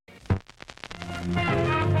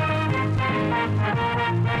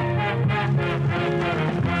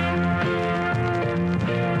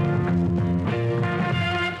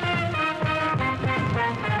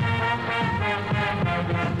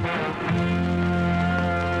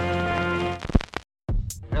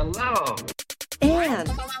Hello.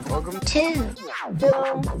 And welcome to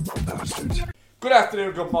Film Bastards. Good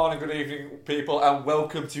afternoon, good morning, good evening, people, and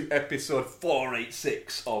welcome to episode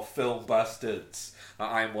 486 of Film Bastards.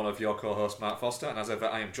 I am one of your co-hosts, Mark Foster, and as ever,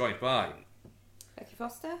 I am joined by Becky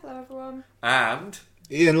Foster. Hello, everyone. And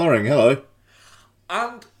Ian Loring. Hello.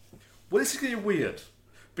 And well, this is going to be weird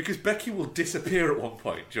because Becky will disappear at one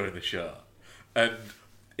point during the show, and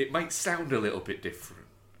it might sound a little bit different,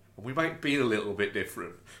 and we might be a little bit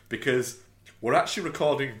different because we're actually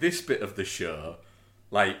recording this bit of the show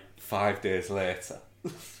like 5 days later.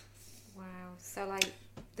 Wow. So, like,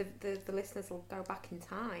 the listeners will go back in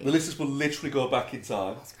time. The listeners will literally go back in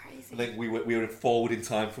time. That's crazy. I think we were forward in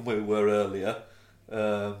time from where we were earlier.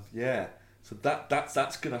 Yeah. So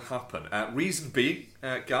that's going to happen. Reason being,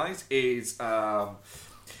 guys, is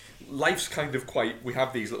life's kind of quite... We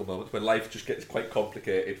have these little moments where life just gets quite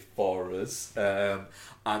complicated for us.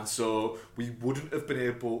 And so we wouldn't have been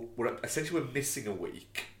able... We're missing a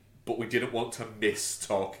week. But we didn't want to miss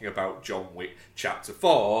talking about John Wick Chapter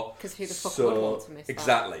 4. Because who the fuck would want to miss that?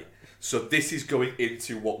 Exactly. So this is going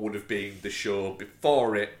into what would have been the show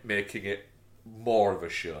before it, making it more of a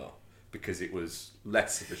show. Because it was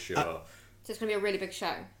less of a show. So it's going to be a really big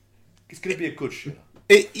show. It's going to be a good show.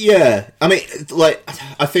 Yeah. I mean, like,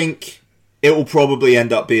 I think it will probably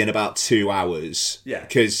end up being about 2 hours. Yeah.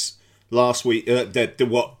 Because last week,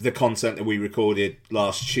 the content that we recorded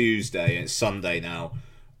last Tuesday, and it's Sunday now,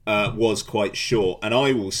 was quite short, and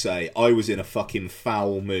I will say I was in a fucking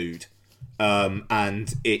foul mood,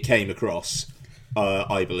 and it came across,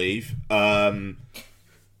 I believe.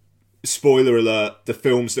 Spoiler alert, the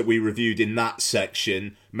films that we reviewed in that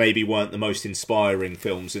section maybe weren't the most inspiring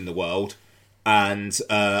films in the world, and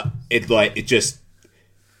it just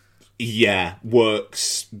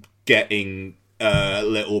works getting a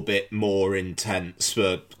little bit more intense.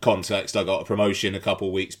 For context, I got a promotion a couple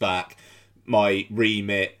of weeks back. My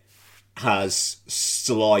remit has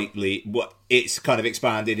it's kind of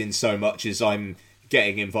expanded in so much as I'm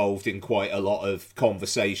getting involved in quite a lot of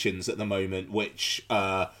conversations at the moment, which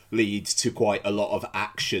leads to quite a lot of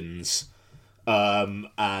actions.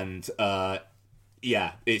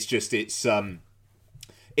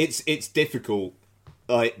 It's difficult,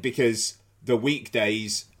 like, because the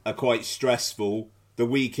weekdays are quite stressful, the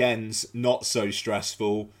weekends not so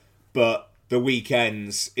stressful, but the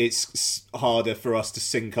weekends, it's harder for us to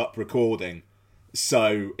sync up recording,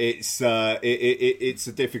 so it's a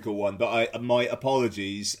difficult one. But my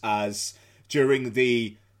apologies, as during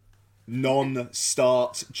the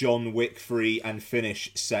non-start John Wick 3 and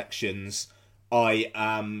finish sections, I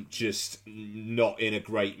am just not in a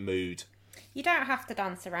great mood. You don't have to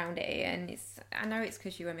dance around it, Ian. I know it's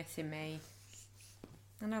because you were missing me.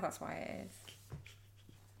 I know that's why it is.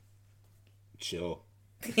 Sure.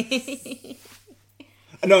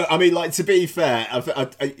 No, I mean, like, to be fair, I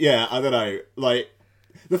don't know. Like,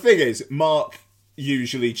 the thing is, Mark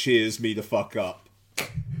usually cheers me the fuck up,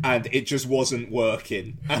 and it just wasn't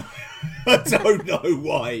working. I don't know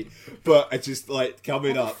why, but I just, like,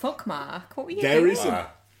 coming up. Fuck, Mark. What were you There doing?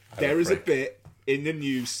 is a bit in the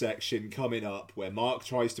news section coming up where Mark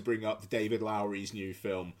tries to bring up David Lowery's new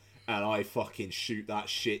film, and I fucking shoot that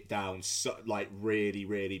shit down, like, really,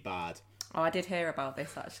 really bad. Oh, I did hear about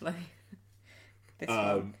this, actually. This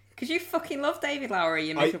one. Because you fucking love David Lowery,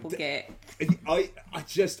 you miserable git. I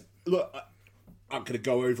just... Look, I'm going to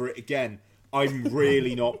go over it again. I'm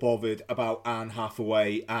really not bothered about Anne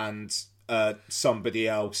Hathaway and somebody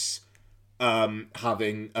else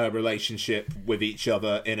having a relationship with each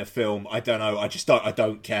other in a film. I don't know. I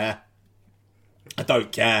don't care. I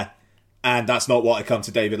don't care. And that's not what I come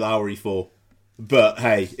to David Lowery for. But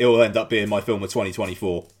hey, it will end up being my film of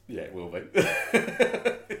 2024. Yeah, it will be.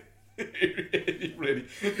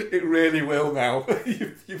 it really will now.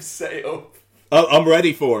 You've set it up. I'm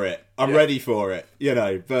ready for it. I'm ready for it. You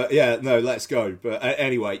know, but yeah, no, let's go. But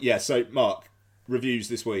anyway, yeah, so Mark, reviews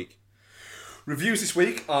this week. Reviews this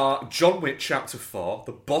week are John Wick Chapter 4,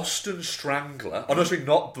 The Boston Strangler. Oh, no, sorry,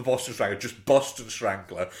 not The Boston Strangler, just Boston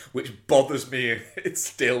Strangler, which bothers me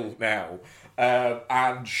still now.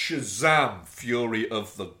 And Shazam, Fury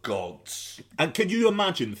of the Gods. And can you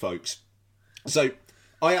imagine, folks? So,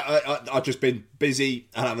 I've just been busy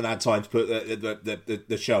and haven't had time to put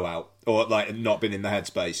the show out, or like not been in the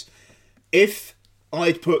headspace. If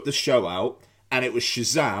I'd put the show out and it was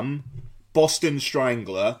Shazam, Boston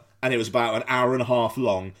Strangler, and it was about an hour and a half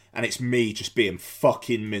long, and it's me just being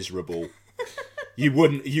fucking miserable, you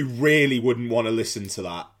really wouldn't want to listen to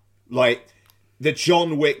that. Like, the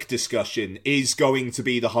John Wick discussion is going to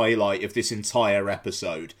be the highlight of this entire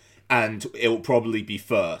episode, and it'll probably be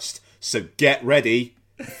first. So get ready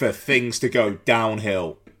for things to go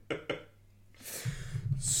downhill.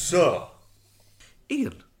 So,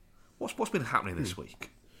 Ian, what's been happening this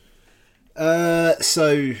week?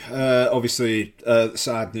 Obviously,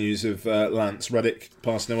 sad news of Lance Reddick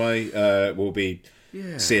passing away. We'll be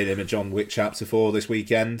seeing him in John Wick Chapter 4 this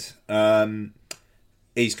weekend.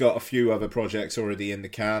 He's got a few other projects already in the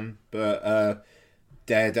can, but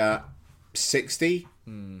dead at 60.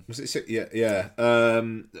 Was it 60? Yeah.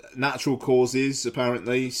 Natural causes,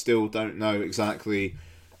 apparently. Still don't know exactly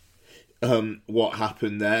what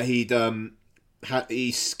happened there. He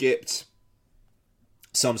skipped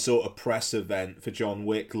some sort of press event for John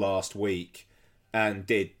Wick last week and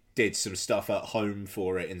did some stuff at home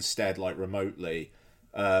for it instead, like remotely.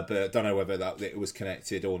 But I don't know whether it was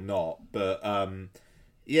connected or not. But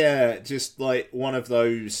just like one of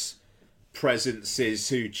those presences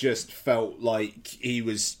who just felt like he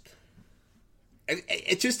was.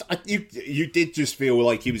 You did just feel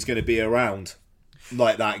like he was going to be around,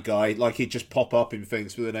 like that guy, like he'd just pop up in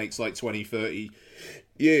things for the next like 20, 30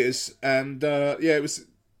 years, and it was.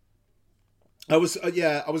 I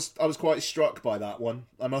was quite struck by that one,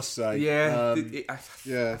 I must say.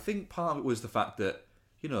 I think part of it was the fact that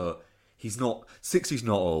he's not 60's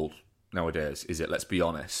not old nowadays, is it? Let's be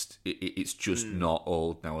honest. It's just not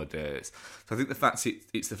old nowadays. So I think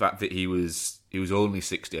it's the fact that he was only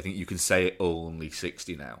 60. I think you can say only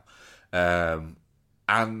 60 now,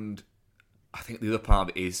 and I think the other part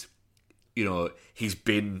of it is, he's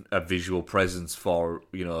been a visual presence for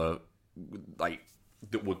like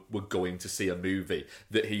that we're going to see a movie,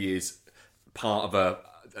 that he is part of a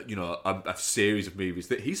series of movies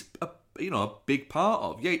that he's a big part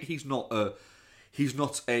of. Yeah, he's not a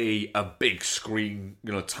big screen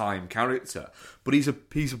time character, but he's a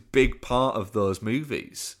big part of those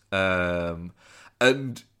movies. And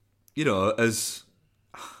as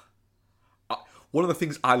one of the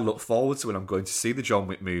things I look forward to when I'm going to see the John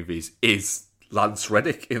Wick movies is Lance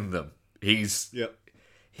Reddick in them. He's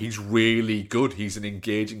really good. He's an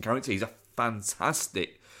engaging character. He's a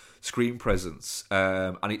fantastic screen presence,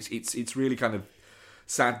 and it's really kind of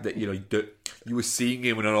sad that you were seeing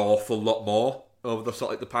him in an awful lot more over the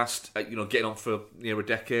sort of the past getting on for near a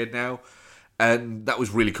decade now, and that was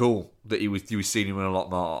really cool that you was seeing him in a lot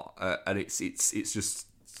more, and it's just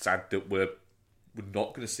sad that we're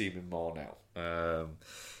not going to see him in more now.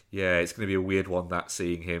 It's going to be a weird one, that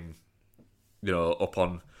seeing him up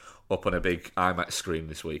on a big IMAX screen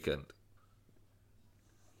this weekend.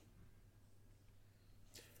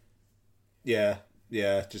 Yeah,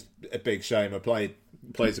 just a big shame. I played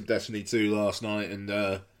some Destiny 2 last night and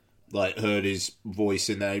heard his voice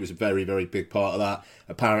in there. He was a very, very big part of that.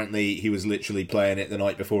 Apparently, he was literally playing it the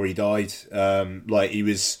night before he died. He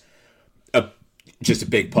was just a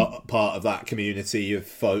big part of that community of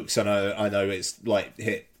folks. I know it's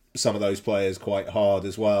hit some of those players quite hard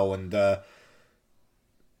as well, and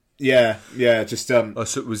just so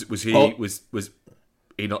was he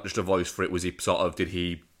not just a voice for it? Was he did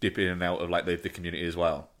he dip in and out of the community as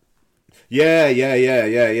well? Yeah.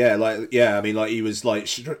 I mean, he was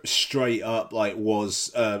straight up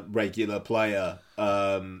was a regular player,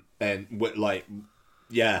 and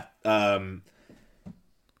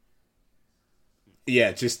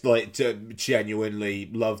just genuinely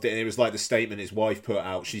loved it. And it was the statement his wife put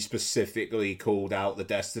out. She specifically called out the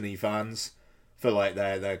Destiny fans for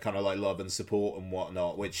their kind of love and support and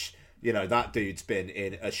whatnot, which that dude's been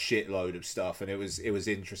in a shitload of stuff, and it was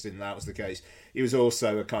interesting that was the case. He was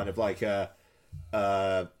also a kind of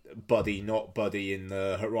a buddy not buddy in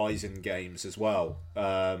the Horizon games as well,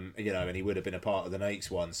 and he would have been a part of the next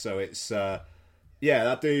one. So it's that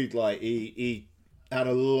dude he had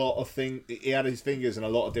a lot of he had his fingers in a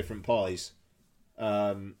lot of different pies,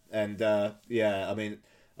 I mean,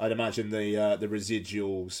 I'd imagine the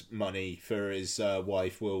residuals money for his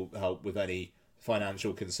wife will help with any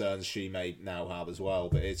financial concerns she may now have as well.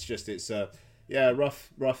 But it's rough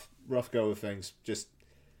go of things.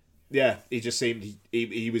 He just seemed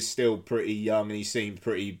he was still pretty young, and he seemed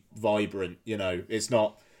pretty vibrant. It's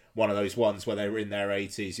not one of those ones where they were in their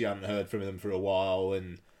 80s, you haven't heard from them for a while,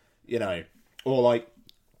 and or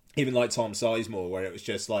even Tom Sizemore, where it was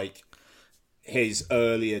just his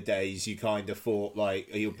earlier days, you kind of thought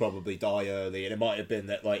he'll probably die early, and it might have been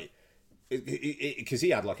that because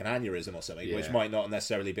he had an aneurysm or something, which might not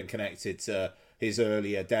necessarily been connected to his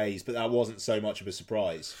earlier days, but that wasn't so much of a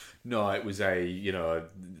surprise. No, it was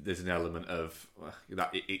there's an element of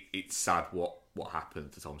that. It's sad what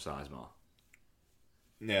happened to Tom Sizemore.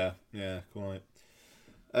 Yeah, quite.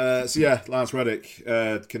 Lance Reddick,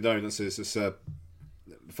 condolences. It's a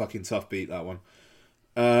fucking tough beat, that one.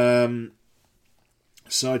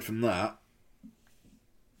 Aside from that,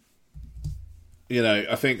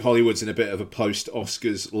 I think Hollywood's in a bit of a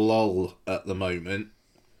post-Oscars lull at the moment.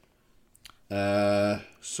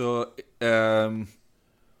 So, did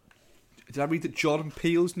I read that Jordan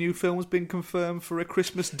Peele's new film has been confirmed for a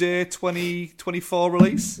Christmas Day 2024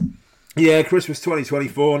 release? Yeah, Christmas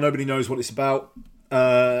 2024. Nobody knows what it's about.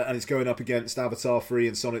 And it's going up against Avatar 3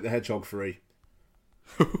 and Sonic the Hedgehog 3.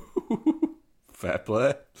 Fair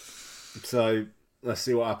play. So, let's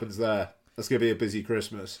see what happens there. That's going to be a busy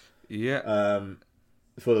Christmas. Yeah.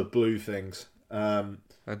 Full of blue things.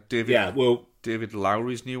 David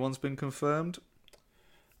Lowry's new one's been confirmed.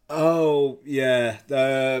 Oh, yeah.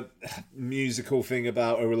 The musical thing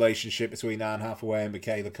about a relationship between Anne Hathaway and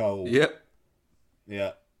Michaela Cole. Yep.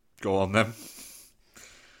 Yeah. Go on, then.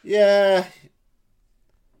 Yeah.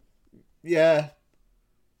 Yeah.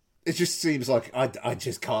 It just seems like I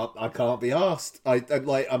can't be arsed.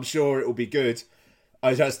 I'm sure it will be good.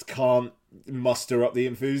 I just can't muster up the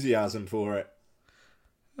enthusiasm for it.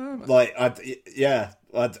 I'm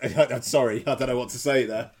sorry. I don't know what to say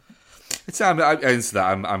there.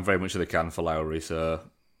 I'm very much of the can for Lowry, so...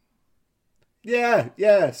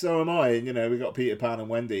 Yeah, so am I. And, we got Peter Pan and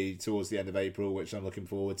Wendy towards the end of April, which I'm looking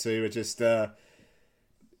forward to. It just,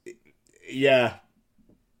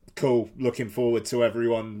 cool. Looking forward to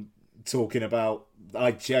everyone talking about...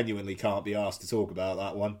 I genuinely can't be asked to talk about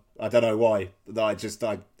that one. I don't know why. Right.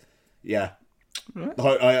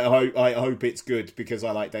 I hope it's good because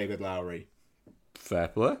I like David Lowry. Fair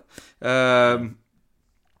play. Like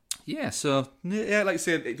I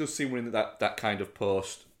said, it does seem we're in that kind of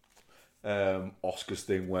post Oscars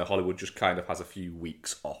thing where Hollywood just kind of has a few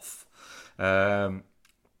weeks off. What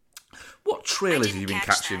trailers have you been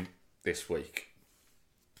catching this week?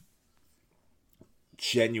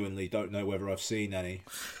 Genuinely don't know whether I've seen any.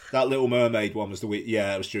 That Little Mermaid one was the week.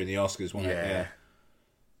 Yeah, it was during the Oscars, wasn't it? Yeah.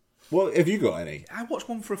 What have you got any? I watched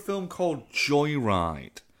one for a film called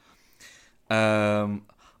Joyride. And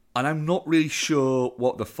I'm not really sure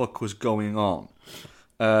what the fuck was going on.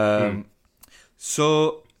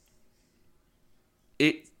 So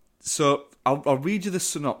I'll read you the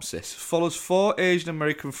synopsis. Follows 4 Asian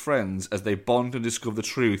American friends as they bond and discover the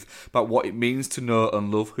truth about what it means to know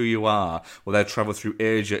and love who you are while they travel through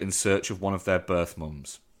Asia in search of one of their birth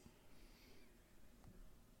mums.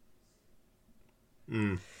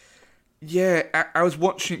 Yeah, I was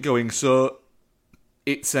watching it going, so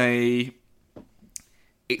it's a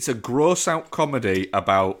gross out comedy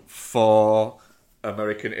about 4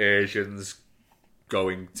 American Asians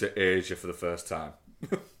going to Asia for the first time.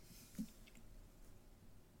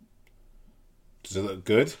 Does it look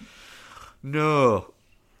good? No.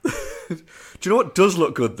 Do you know what does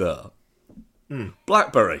look good, though?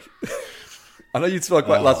 Blackberry. I know you spoke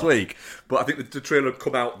about it last week, but I think the trailer had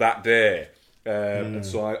come out that day. And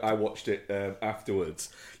so I watched it afterwards.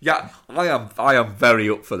 Yeah, I am very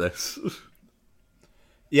up for this.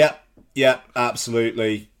 Yeah,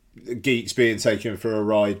 absolutely. Geeks being taken for a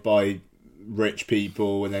ride by rich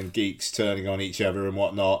people and then geeks turning on each other and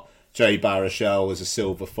whatnot. Jay Baruchel as a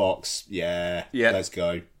silver fox. Yeah, let's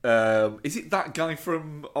go. Is it that guy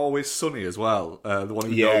from Always Sunny as well? The one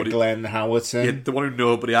who Glenn Howerton. Yeah, the one who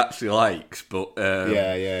nobody actually likes, but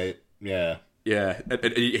yeah. Yeah,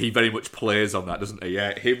 and he very much plays on that, doesn't he?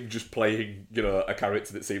 Yeah, him just playing, a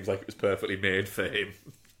character that seems like it was perfectly made for him.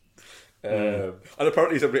 And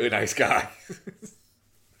apparently he's a really nice guy.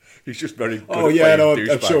 He's just very good at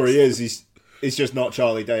playing I'm sure he is. He's just not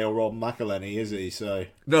Charlie Day or Rob McElhenney, is he? So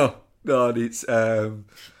No, it's...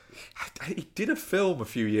 he did a film a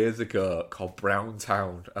few years ago called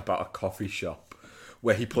Browntown about a coffee shop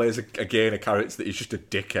where he plays, a character that is just a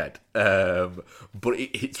dickhead. But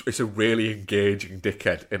it's a really engaging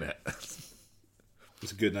dickhead in it.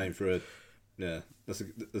 It's a good name for a... Yeah, that's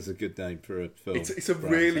a good name for a film. It's a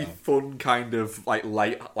really fun kind of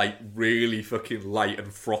light, really fucking light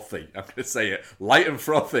and frothy. I'm going to say it, light and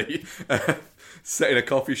frothy. Set in a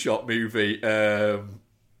coffee shop movie. That's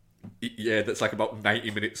like about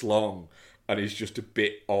 90 minutes long, and is just a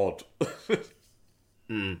bit odd.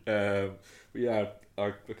 Yeah,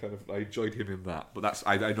 I enjoyed him in that. But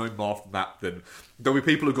I know him more from that than there'll be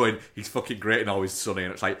people who are going, he's fucking great and Always Sunny,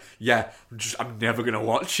 and it's like, yeah, I'm never going to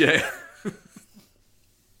watch it.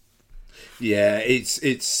 Yeah,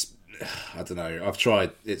 it's I don't know. I've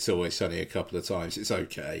tried It's Always Sunny a couple of times. It's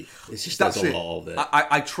okay. It's just there's a lot of it.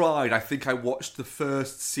 I tried. I think I watched the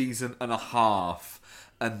first season and a half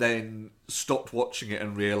and then stopped watching it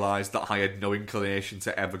and realised that I had no inclination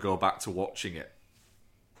to ever go back to watching it.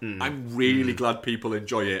 I'm really glad people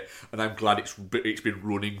enjoy it, and I'm glad it's been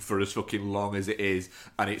running for as fucking long as it is,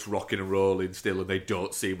 and it's rocking and rolling still, and they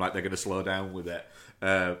don't seem like they're going to slow down with it.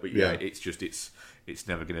 But yeah, it's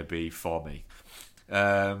never going to be for me.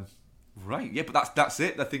 Right, yeah, but that's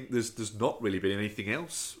it. I think there's not really been anything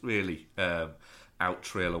else really out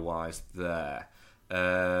trailer wise there.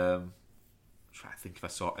 Trying to think if I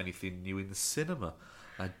saw anything new in the cinema.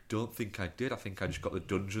 I don't think I did. I think I just got the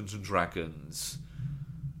Dungeons and Dragons,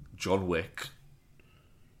 John Wick,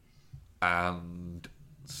 and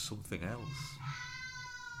something else.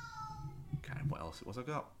 Can't remember what else it was I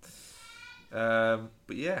got.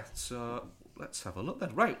 But yeah, so let's have a look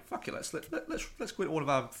then. Right, fuck it. Let's go into one of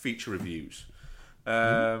our feature reviews.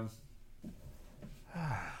 Right.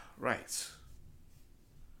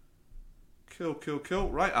 Cool.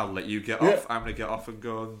 Right, I'll let you get off. I'm gonna get off and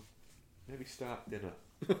go and maybe start dinner.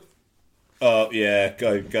 Oh yeah,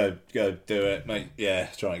 go do it, mate. Yeah,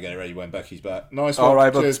 try and get it ready when Becky's back. Nice one. All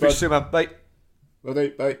right, but cheers, speak bud. soon, man. Bye. Will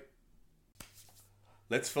do, bye.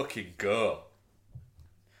 Let's fucking go.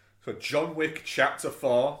 So, John Wick Chapter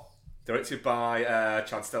 4, directed by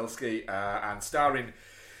Chad Stahelski, and starring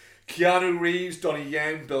Keanu Reeves, Donnie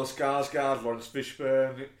Yen, Bill Skarsgård, Lawrence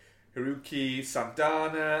Fishburne, Haruki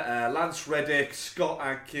Sandana, Lance Reddick, Scott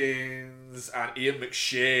Adkins, and Ian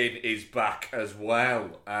McShane is back as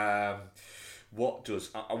well. What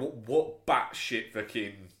batshit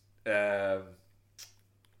fucking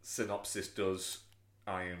synopsis does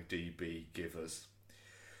IMDb give us?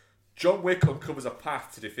 John Wick uncovers a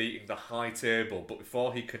path to defeating the High Table, but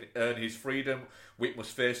before he can earn his freedom, Wick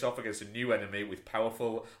must face off against a new enemy with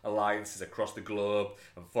powerful alliances across the globe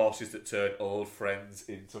and forces that turn old friends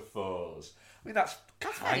into foes. I mean, that's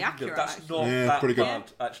very accurate, that's actually. not Yeah, that pretty good.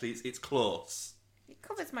 bad. Actually, it's close. It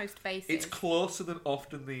covers most bases. It's closer than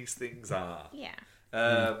often these things are. Yeah.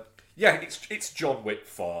 It's John Wick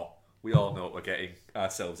 4. We all know what we're getting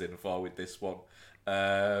ourselves in for with this one.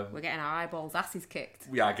 We're getting our eyeballs asses kicked.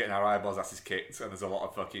 We are getting our eyeballs asses kicked, and there's a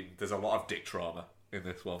lot of dick trauma in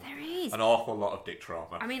this one. There is. An awful lot of dick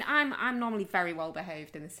trauma. I mean, I'm normally very well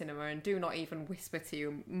behaved in the cinema and do not even whisper to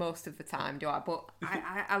you most of the time, do I? But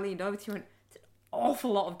I leaned over to you and there's an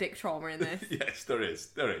awful lot of dick trauma in this. Yes, there is.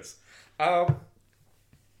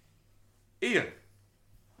 Ian,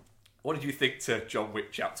 what did you think to John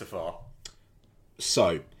Wick Chapter 4?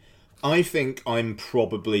 So, I think I'm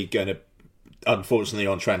probably going to, unfortunately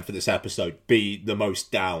on trend for this episode, be the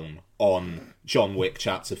most down on John Wick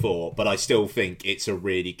Chapter 4, but I still think it's a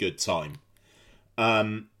really good time.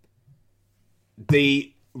 The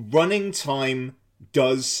running time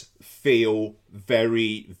does feel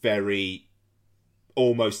very, very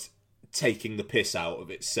almost taking the piss out of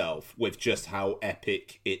itself with just how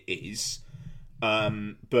epic it is.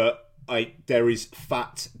 But there is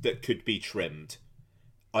fat that could be trimmed.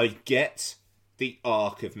 I get the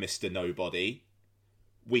arc of Mr. Nobody.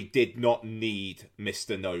 We did not need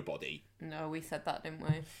Mr. Nobody. No, we said that, didn't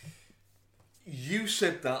we? You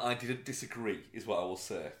said that. I didn't disagree, is what I will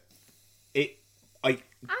say. I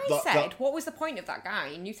said, what was the point of that guy?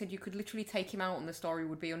 And you said you could literally take him out and the story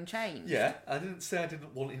would be unchanged. Yeah, I didn't say I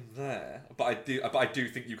didn't want him there, but I do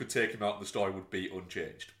think you could take him out and the story would be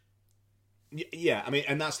unchanged. Yeah, I mean,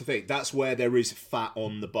 and that's the thing. That's where there is fat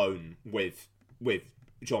on the bone with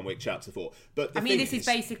John Wick Chapter 4. But I mean, this is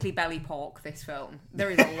basically belly pork, this film.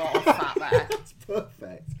 There is a lot of fat there. That's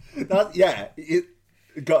perfect.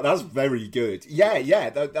 That's very good. Yeah,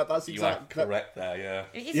 that's exactly... You are correct there, yeah.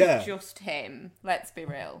 It isn't just him, let's be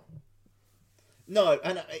real. No,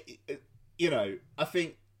 and, I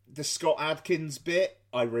think the Scott Adkins bit,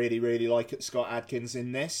 I really, really like it, Scott Adkins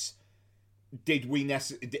in this. Did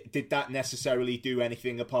that necessarily do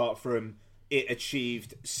anything apart from it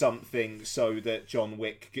achieved something so that John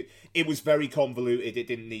Wick could... It was very convoluted. It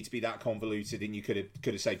didn't need to be that convoluted, and you could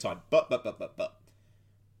have saved time. But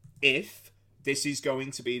if this is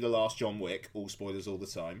going to be the last John Wick, all spoilers all the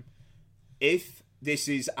time, if this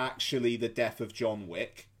is actually the death of John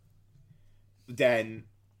Wick, then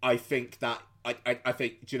I think that I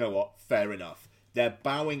think, do you know what? Fair enough. They're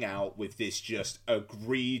bowing out with this just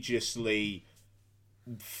egregiously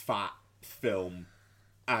fat film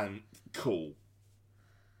and cool.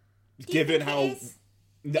 Given how... Do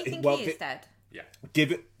you think he is dead? Yeah.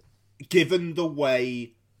 Given the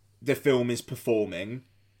way the film is performing,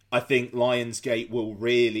 I think Lionsgate will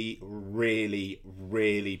really, really,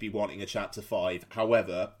 really be wanting a Chapter 5.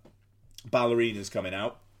 However, Ballerina's coming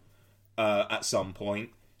out at some point.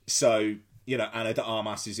 So, Ana de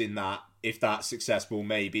Armas is in that. If that's successful,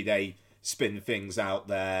 maybe they spin things out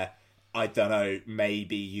there. I don't know,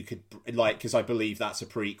 maybe you could... because I believe that's a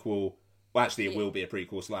prequel. Well, actually, it will be a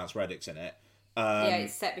prequel, so Lance Reddick's in it.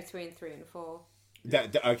 It's set between 3 and 4.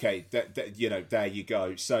 There you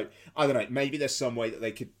go. So I don't know. Maybe there's some way that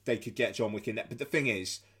they could get John Wick in there. But the thing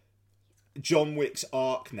is, John Wick's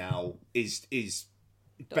arc now is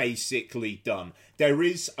basically done. There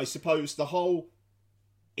is, I suppose, the whole.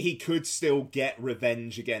 He could still get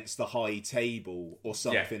revenge against the High Table or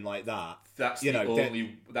something like that. That's the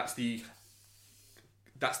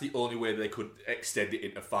only way they could extend it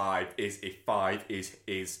into 5 is if 5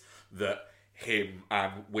 is that him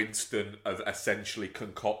and Winston have essentially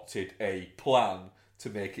concocted a plan to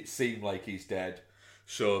make it seem like he's dead,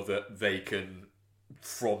 so that they can,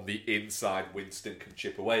 from the inside, Winston can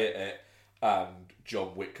chip away at it, and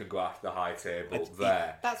John Wick can go after the High Table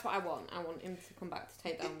there. That's what I want. I want him to come back to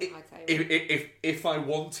take down the High Table. If I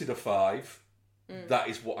wanted a 5, that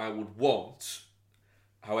is what I would want.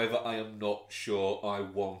 However, I am not sure I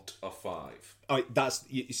want a 5. That's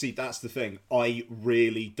the thing. I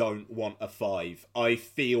really don't want a 5. I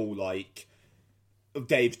feel like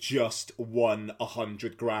they've just won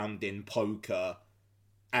 100 grand in poker,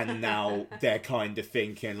 and now they're kind of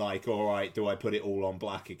thinking like, all right, do I put it all on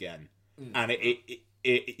black again? And it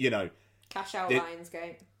cash out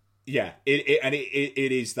Lionsgate. Yeah,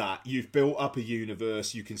 it is that you've built up a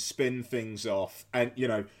universe, you can spin things off, and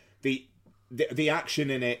the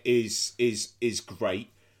action in it is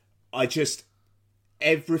great.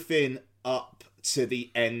 Everything up to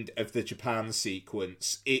the end of the Japan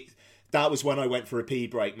sequence, that was when I went for a pee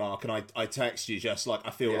break, Mark, and I text you just like,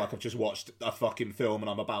 I feel like I've just watched a fucking film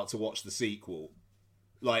and I'm about to watch the sequel.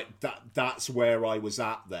 Like, that's where I was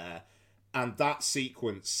at there. And that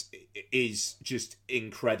sequence is just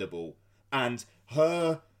incredible. And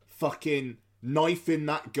her fucking knifing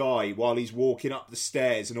that guy while he's walking up the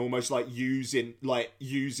stairs and almost like using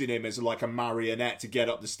him as like a marionette to get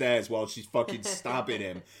up the stairs while she's fucking stabbing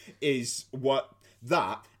him is what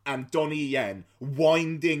that, and Donnie Yen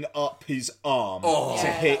winding up his arm to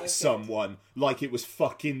hit someone like it was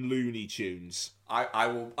fucking Looney Tunes.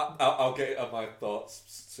 I'll get on my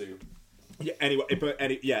thoughts too.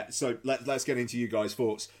 Yeah, so let's get into you guys'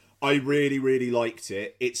 thoughts. I really, really liked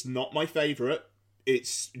it. It's not my favourite.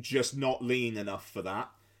 It's just not lean enough for that.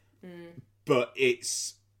 But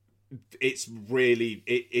it's really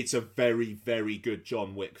it's a very, very good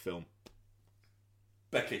John Wick film.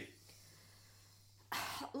 Becky?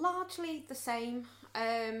 Largely the same.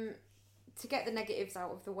 To get the negatives out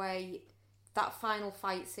of the way, that final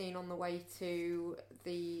fight scene on the way to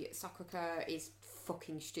the Sakura is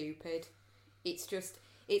fucking stupid. It's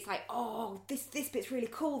like, oh, this bit's really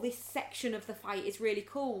cool. This section of the fight is really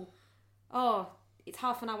cool. Oh, it's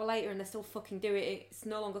half an hour later and they're still fucking doing it. It's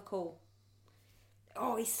no longer cool.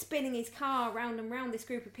 Oh, he's spinning his car round and round this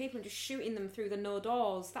group of people and just shooting them through the no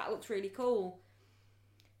doors. That looks really cool.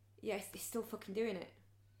 Yes, they're still fucking doing it.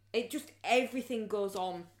 Everything goes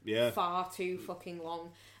on far too fucking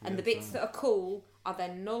long. And the bits that are cool are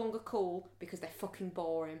then no longer cool because they're fucking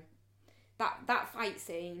boring. That fight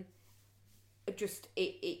scene,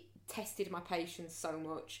 it tested my patience so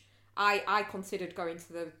much. I considered going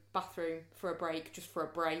to the bathroom for a break, just for a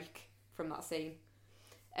break from that scene.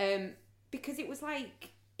 Because it was like,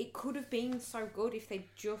 it could have been so good if they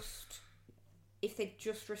just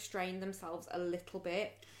restrained themselves a little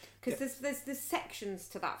bit. Because there's sections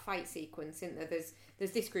to that fight sequence, isn't there?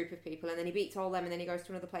 There's this group of people, and then he beats all them, and then he goes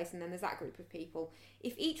to another place, and then there's that group of people.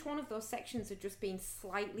 If each one of those sections had just been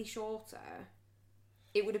slightly shorter,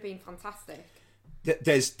 it would have been fantastic.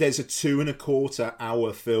 There's a 2.25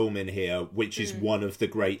 hour film in here, which is one of the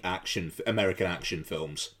great American action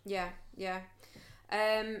films. Yeah.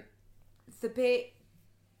 The bit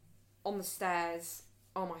on the stairs,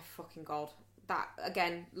 oh my fucking god. That,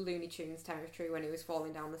 again, Looney Tunes territory when he was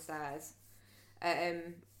falling down the stairs.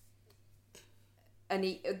 And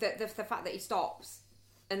the fact that he stops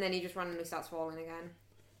and then he just randomly starts falling again.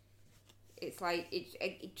 It's like,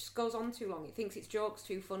 it just goes on too long. It thinks its joke's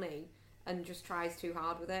too funny and just tries too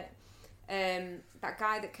hard with it. That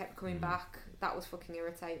guy that kept coming back, that was fucking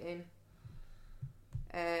irritating.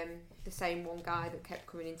 The same one guy that kept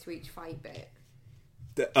coming into each fight bit.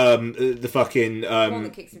 The fucking the one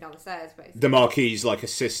that kicks him down the stairs, basically. The Marquis, like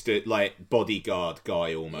assistant, like bodyguard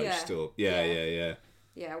guy almost. Yeah.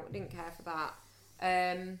 Yeah, I didn't care for that.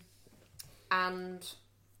 And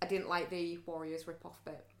I didn't like the Warriors rip-off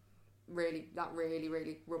bit. That really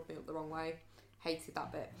rubbed me up the wrong way. Hated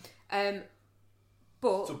that bit.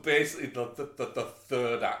 But so basically, the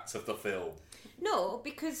third act of the film. No,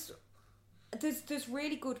 because there's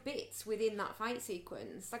really good bits within that fight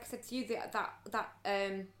sequence. Like I said to you, that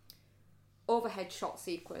overhead shot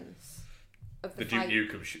sequence of the Duke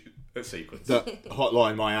Nukem sequence. The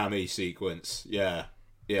Hotline Miami sequence. Yeah.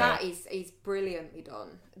 That is brilliantly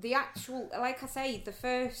done. The actual, like I say, the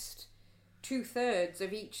first 2/3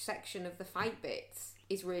 of each section of the fight bits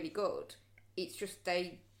is really good. It's just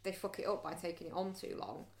they fuck it up by taking it on too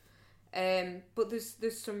long. But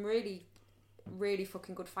there's some really, really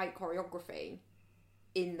fucking good fight choreography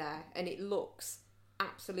in there, and it looks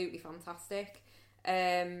absolutely fantastic.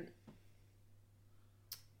 When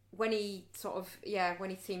he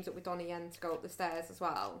teams up with Donnie Yen to go up the stairs as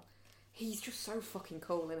well, he's just so fucking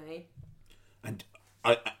cool, isn't he? And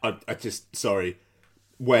I just, sorry,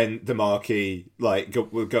 when the Marquis like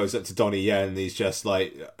goes up to Donnie Yen, and he's just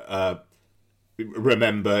like,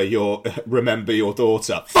 remember your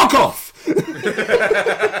daughter. Fuck off.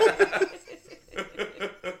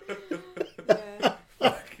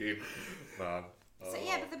 Fucking man. So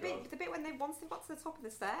but the bit when once they've got to the top of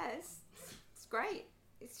the stairs, it's great.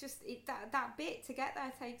 It's just that bit to get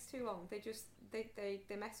there takes too long. They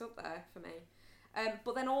mess up there for me.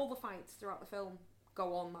 But then all the fights throughout the film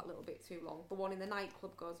go on that little bit too long. The one in the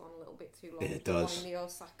nightclub goes on a little bit too long. It does. The one in the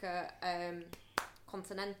Osaka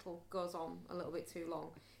Continental goes on a little bit too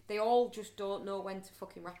long. They all just don't know when to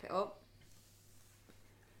fucking wrap it up.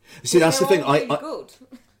 See, that's the thing. Really good.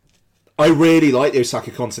 I really like the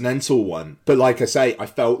Osaka Continental one, but like I say, I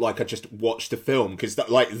felt like I just watched a film, because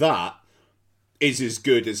that is as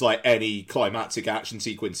good as like any climactic action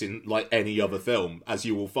sequence in like any other film, as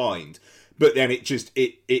you will find. But then it just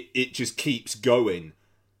keeps going.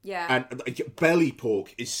 Yeah. And Belly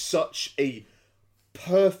Pork is such a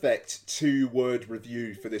perfect 2-word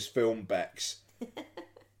review for this film, Bex.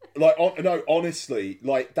 Honestly,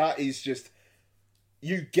 like that is just,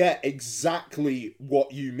 you get exactly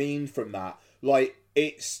what you mean from that. Like,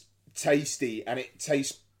 it's tasty and it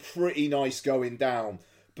tastes pretty nice going down,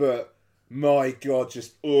 but my God,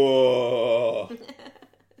 just I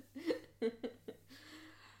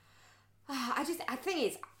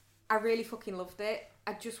really fucking loved it.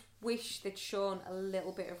 I just wish they'd shown a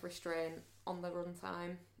little bit of restraint on the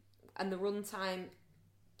runtime, and the runtime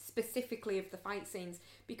specifically of the fight scenes,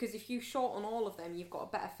 because if you shorten all of them, you've got a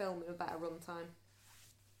better film and a better runtime.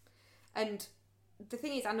 And the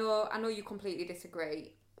thing is, I know you completely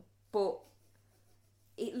disagree, but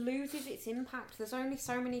it loses its impact. There's only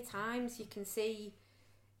so many times you can see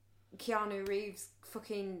Keanu Reeves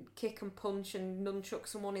fucking kick and punch and nunchuck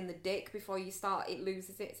someone in the dick before it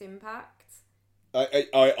loses its impact.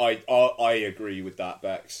 I agree with that,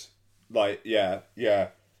 Bex. Like, yeah.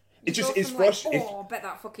 It's frustrating. I bet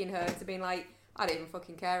that fucking hurt, to being like, I don't even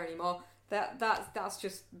fucking care anymore. That's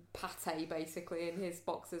just pate basically in his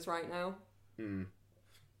boxes right now.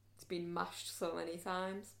 It's been mashed so many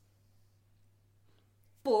times.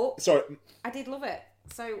 But sorry, I did love it.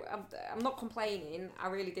 So I'm not complaining. I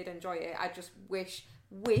really did enjoy it. I just wish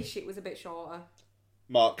it was a bit shorter.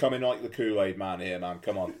 Mark, come in like the Kool-Aid man here, man.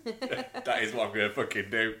 Come on. That is what I'm going to fucking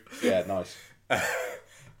do. Yeah, nice.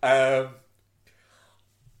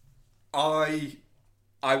 I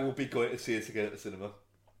will be going to see it again at the cinema.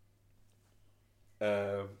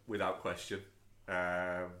 Without question.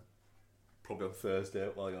 Probably on Thursday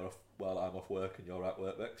while I'm off work and you're at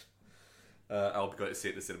work next. I'll be going to see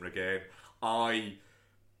it at the cinema again. I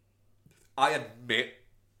admit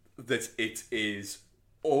that it is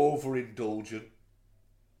overindulgent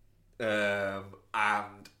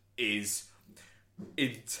and is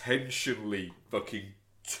intentionally fucking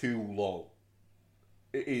too long.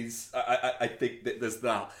 It is. I think that there's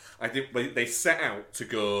that. I think they set out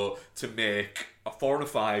to make a 4 and a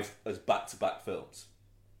 5 as back-to-back films,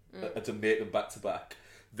 and to make them back-to-back.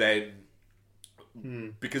 Then,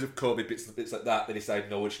 because of COVID bits like that, they decided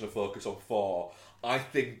no, we're just going to focus on 4. I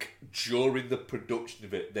think during the production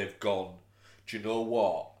of it, they've gone, do you know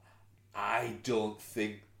what? I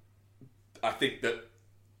think that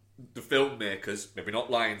the filmmakers, maybe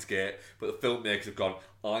not Lionsgate, but the filmmakers have gone,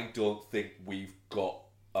 I don't think we've got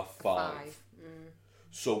a 5.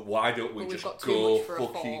 So why don't we just go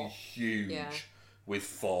fucking huge with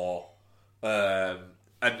 4? And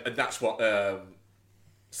that's what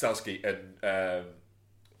Selsky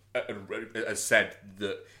has said,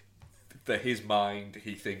 that for his mind,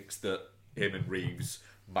 he thinks that him and Reeves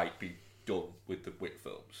might be done with the Wick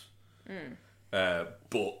films.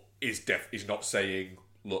 But he's not saying,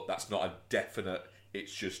 look, that's not a definite.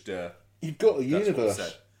 It's just you've got a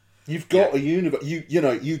universe. You've got a universe.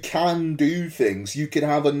 You can do things. You can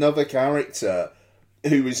have another character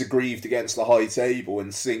who is aggrieved against the high table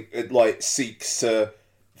and seeks to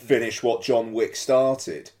finish what John Wick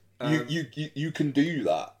started. You can do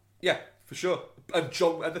that. Yeah, for sure. And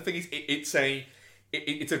the thing is, it's a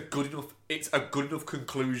good enough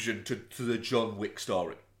conclusion to the John Wick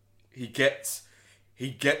story. He gets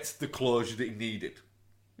the closure that he needed.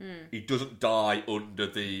 He doesn't die under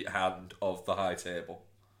the hand of the High Table.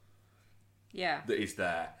 Yeah. That is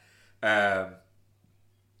there.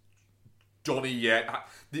 Donnie,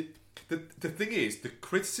 the thing is, the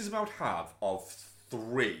criticism I would have of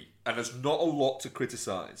 3, and there's not a lot to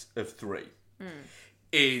criticise of 3,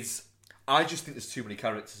 is I just think there's too many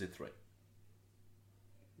characters in 3.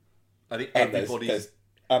 I think everybody's...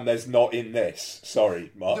 And there's not in this.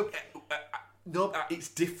 Sorry, Mark. No, it's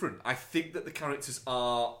different. I think that the characters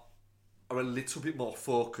are a little bit more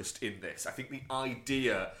focused in this. I think the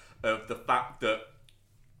idea of the fact that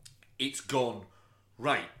it's gone,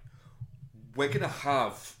 right, we're going to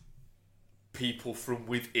have people from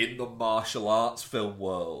within the martial arts film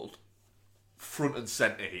world front and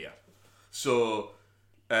centre here. So,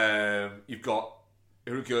 you've got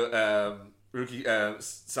Hiroki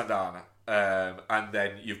Sandana, and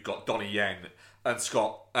then you've got Donnie Yen and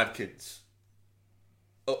Scott Adkins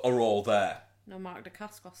are all there. No Mark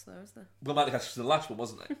Dacascos though, is there? Well, Mark Dacascos was the last one,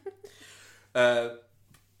 wasn't it?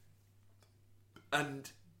 And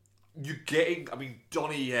you're getting... I mean,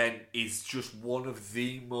 Donnie Yen is just one of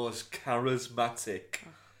the most charismatic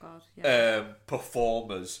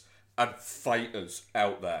performers and fighters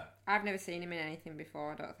out there. I've never seen him in anything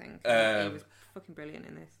before, I don't think. He was fucking brilliant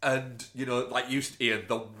in this. And, you know, like you said, Ian,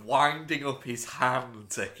 the winding up his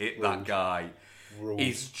hand to hit that guy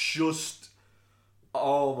is just...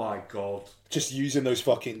 Oh my god! Just using those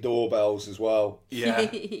fucking doorbells as well. Yeah,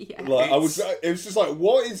 yeah. Like it was just like,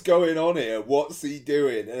 what is going on here? What's he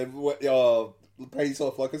doing? And pays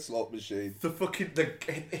off like a slot machine. The fucking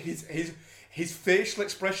his facial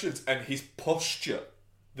expressions and his posture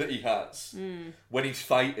that he has when he's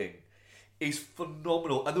fighting is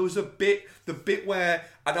phenomenal. And there was the bit where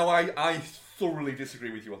I know I thoroughly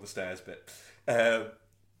disagree with you on the stairs bit.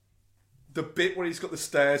 The bit where he's got the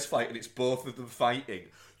stairs fight and it's both of them fighting,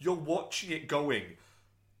 you're watching it going,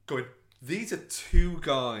 these are 2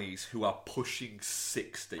 guys who are pushing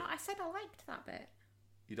 60. No, I said I liked that bit.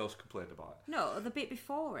 You'd also complained about it. No, the bit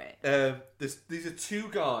before it. These are 2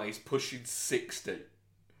 guys pushing 60.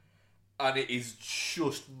 And it is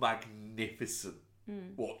just magnificent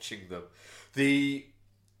watching them. The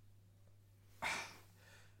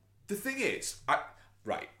thing is,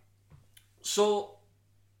 right, so...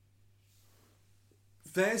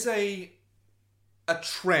 There's a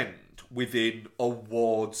trend within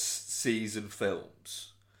awards season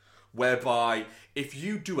films whereby if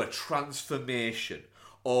you do a transformation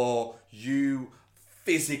or you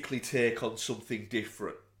physically take on something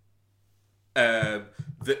different, that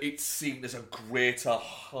it's seen as a greater,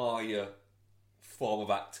 higher form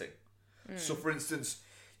of acting. So, for instance,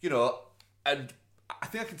 you know, and I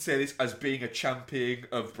think I can say this as being a champion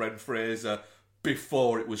of Brendan Fraser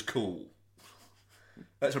before it was cool.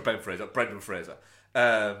 That's what Brendan Fraser.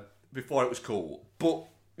 Before it was cool. But,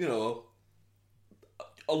 you know,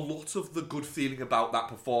 a lot of the good feeling about that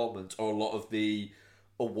performance, or a lot of the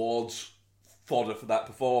awards fodder for that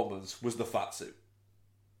performance, was the fat suit.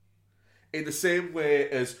 In the same way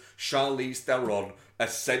as Charlize Theron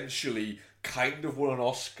essentially kind of won an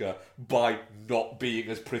Oscar by not being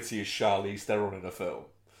as pretty as Charlize Theron in a film.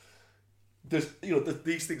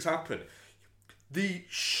 These things happen. The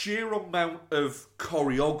sheer amount of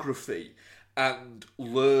choreography and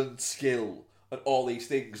learned skill and all these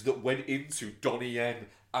things that went into Donnie Yen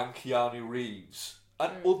and Keanu Reeves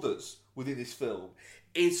and others within this film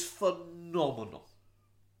is phenomenal.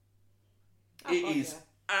 It is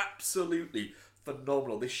absolutely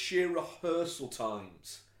phenomenal. The sheer rehearsal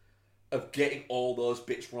times of getting all those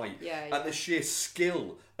bits right. And the sheer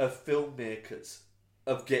skill of filmmakers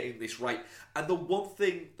of getting this right. And the one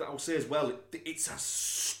thing that I'll say as well, it's a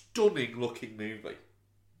stunning looking movie.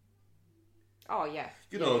 Oh yeah.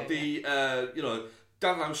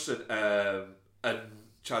 Dan Housen and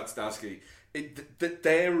Chad Starsky,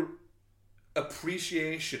 their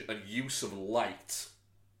appreciation and use of light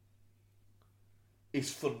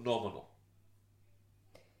is phenomenal.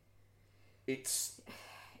 It's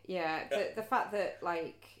the fact that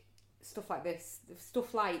like stuff like this,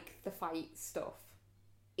 stuff like the fight stuff,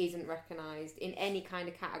 isn't recognised in any kind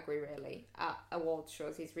of category really at awards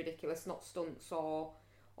shows is ridiculous. Not stunts or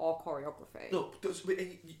choreography. No,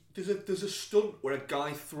 there's a stunt where a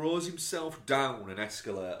guy throws himself down an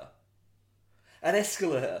escalator, and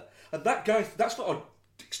that guy,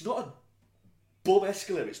 it's not a bum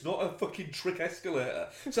escalator. It's not a fucking trick escalator.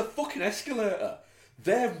 It's a fucking escalator.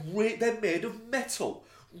 They're made of metal,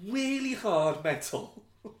 really hard metal,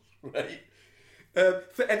 right?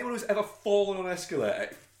 For anyone who's ever fallen on an escalator,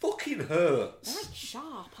 it fucking hurts. They're like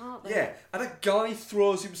sharp, aren't they? Yeah, and a guy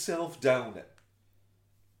throws himself down it.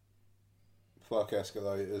 Fuck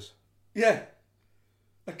escalators. Yeah.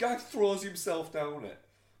 A guy throws himself down it.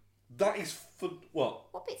 That is fun. What?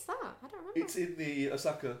 What bit's that? I don't remember. It's in the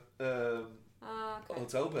Osaka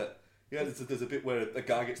hotel bit. Yeah, there's a bit where a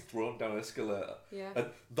guy gets thrown down an escalator. Yeah. And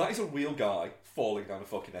that is a real guy falling down a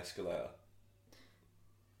fucking escalator.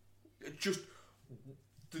 Just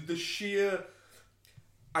the sheer.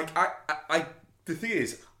 The thing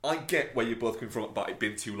is, I get where you're both coming from about it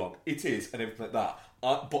being too long. It is, and everything like that.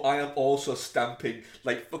 But I am also stamping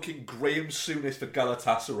like fucking Graham Souness for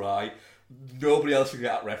Galatasaray. Nobody else can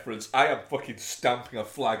get that reference. I am fucking stamping a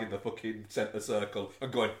flag in the fucking centre circle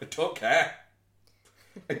and going, I don't care.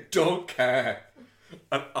 I don't care.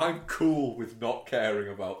 And I'm cool with not caring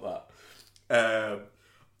about that.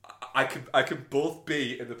 I can both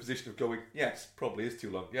be in the position of going, yes, probably is too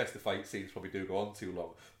long. Yes, the fight scenes probably do go on too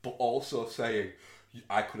long. But also saying,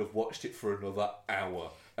 I could have watched it for another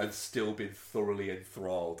hour and still been thoroughly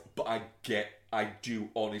enthralled. But I do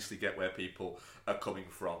honestly get where people are coming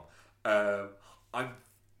from. I'm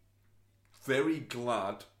very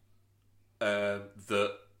glad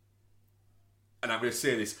that, and I'm going to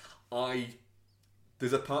say this,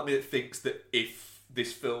 there's a part of me that thinks that if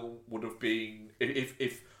this film would have been,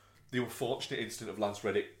 if the unfortunate incident of Lance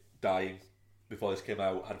Reddick dying before this came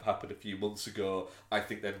out had happened a few months ago, I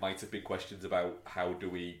think there might have been questions about how do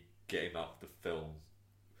we get him out of the film.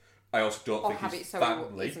 I also don't think his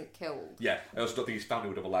family isn't killed. Yeah, I also don't think his family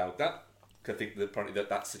would have allowed that. Because I think that apparently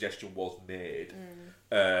that suggestion was made.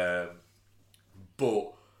 But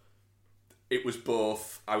it was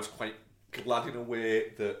both. I was quite glad in a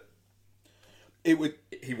way that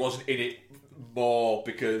he wasn't in it more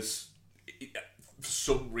because for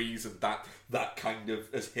some reason that kind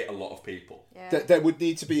of has hit a lot of people. Yeah. There would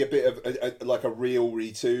need to be a bit of a real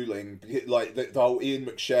retooling, like the whole Ian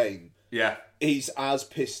McShane. Yeah. He's as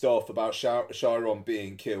pissed off about Chiron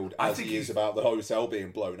being killed as he is about the hotel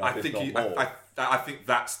being blown up. I think it's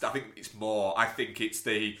more. I think it's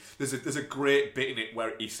there's a great bit in it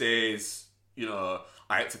where he says, I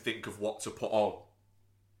had to think of what to put on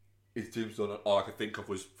his tombstone. All I could think of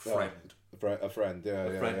was friend. A friend,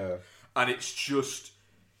 yeah. And it's just,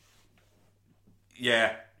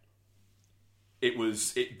 yeah. It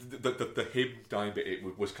was the him dying bit.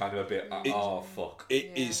 It was kind of a bit. Fuck.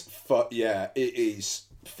 It is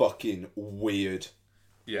fucking weird.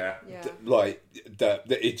 Yeah.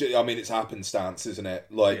 It's happenstance, isn't it?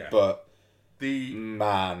 But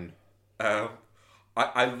man.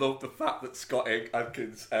 I love the fact that Scott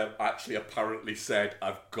Adkins actually apparently said,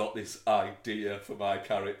 "I've got this idea for my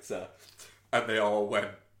character," and they all went,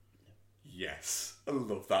 "Yes, I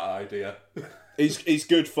love that idea." He's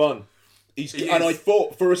good fun. And I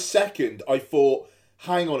thought for a second,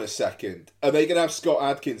 hang on a second, are they going to have Scott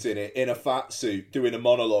Adkins in it in a fat suit doing a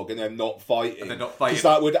monologue and then not fighting? Because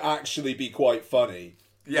that would actually be quite funny.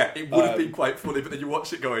 Yeah, it would have been quite funny, but then you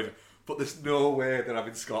watch it going, but there's no way they're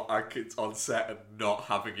having Scott Adkins on set and not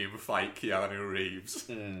having him fight Keanu Reeves.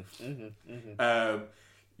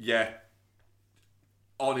 Yeah.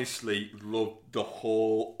 Honestly, loved the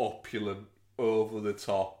whole opulent,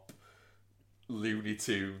 over-the-top, Looney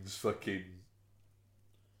Tunes fucking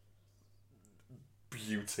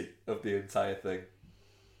beauty of the entire thing.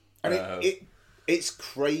 And it's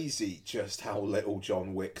crazy just how little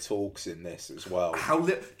John Wick talks in this as well.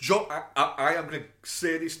 I am going to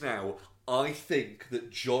say this now. I think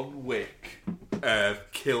that John Wick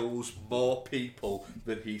kills more people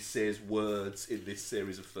than he says words in this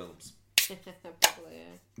series of films. Probably,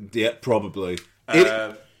 yeah. Yeah, probably.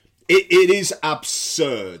 It is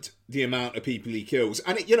absurd the amount of people he kills,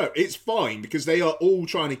 and it's fine because they are all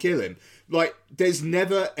trying to kill him. Like, there's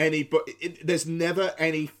never any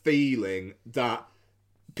feeling that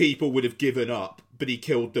people would have given up, but he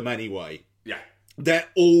killed them anyway. Yeah, they're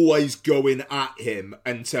always going at him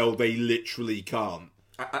until they literally can't.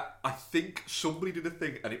 I think somebody did a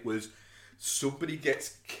thing, and it was somebody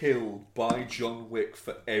gets killed by John Wick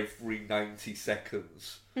for every 90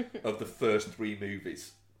 seconds of the first 3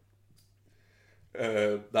 movies.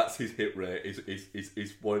 That's his hit rate.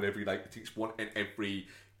 Is one in every, I think it's one in every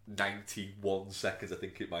 91 seconds. I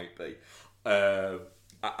think it might be. I'm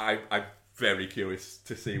very curious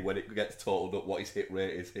to see when it gets totaled up what his hit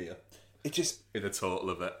rate is here. It just in the total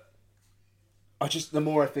of it. The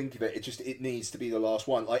more I think of it, it needs to be the last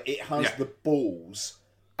one. Like, it has the balls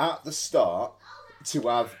at the start to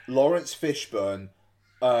have Lawrence Fishburne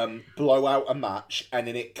blow out a match and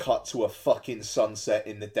then it cut to a fucking sunset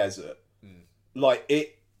in the desert. Like,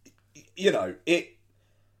 it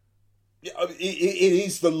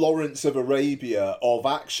is the Lawrence of Arabia of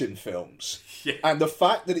action films. Yeah. And the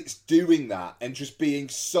fact that it's doing that and just being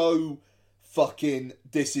so fucking,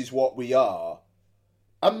 this is what we are.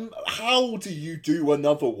 how do you do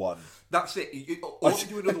another one? That's it. You only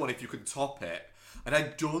do another one if you can top it. And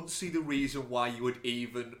I don't see the reason why you would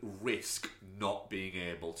even risk not being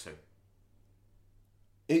able to.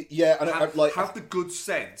 Have the good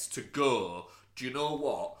sense to go, do you know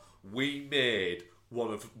what? We made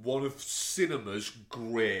one of cinema's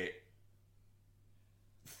great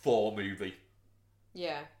 4 movie.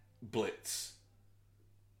 Yeah. Blitz.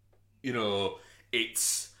 You know,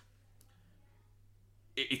 it's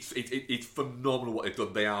phenomenal what they've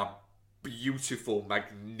done. They are beautiful,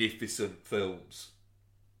 magnificent films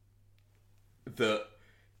that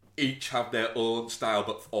each have their own style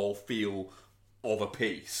but all feel of a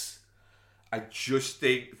piece. I just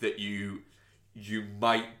think that you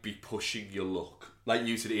might be pushing your luck. Like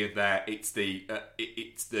you said, Ian, there, it's the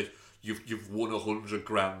you've won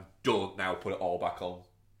 $100,000. Don't now put it all back on.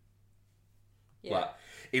 Yeah. Like,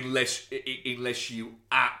 unless you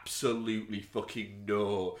absolutely fucking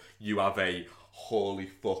know you have a holy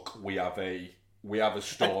fuck, we have a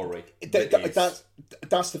story.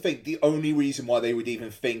 That's the thing. The only reason why they would even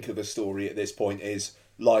think of a story at this point is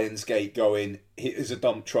Lionsgate going, here's a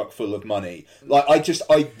dump truck full of money. Like, I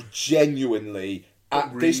genuinely,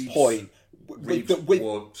 at this point, Reeves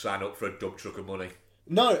won't sign up for a dump truck of money.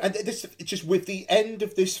 No, and this just with the end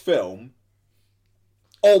of this film,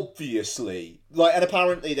 obviously, like, and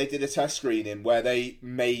apparently they did a test screening where they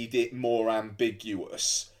made it more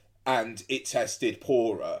ambiguous and it tested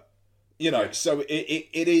poorer. You know, so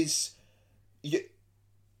it is.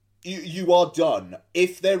 You are done.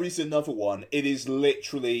 If there is another one, it is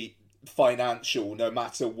literally financial, no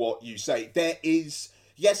matter what you say. There is,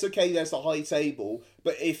 yes, okay, there's the high table,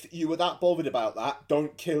 but if you were that bothered about that,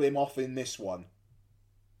 don't kill him off in this one.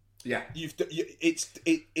 Yeah,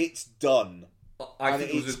 it's done. I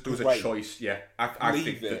think there was a choice. Yeah, I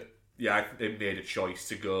think that. Yeah, I think they made a choice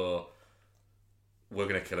to go. We're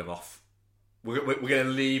going to kill him off. We're going to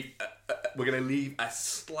leave. We're going to leave a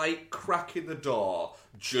slight crack in the door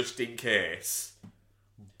just in case.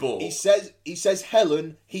 But he says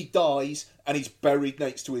Helen. He dies and he's buried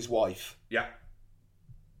next to his wife. Yeah,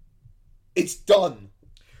 it's done.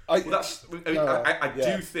 I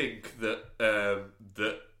do think that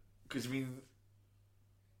because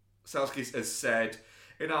Salsky has said,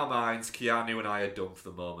 in our minds, Keanu and I are done for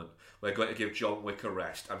the moment. We're going to give John Wick a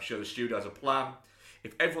rest. I'm sure the studio has a plan.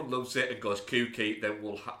 If everyone loves it and goes kooky, then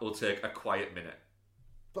we'll take a quiet minute.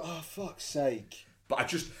 But oh, fuck's sake!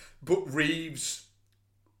 But Reeves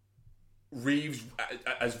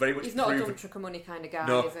has very much. He's not a dump truck of money kind of guy,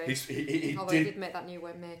 no, is he? He Although he did make that new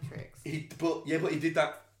Matrix. But he did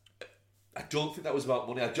that. I don't think that was about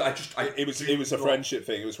money. It was a friendship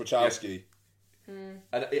thing. It was Wachowski. Yeah.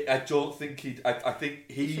 And I don't think I think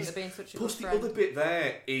he's. Plus, the other bit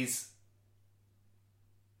there is,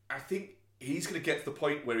 I think he's going to get to the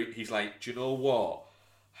point where he's like, do you know what?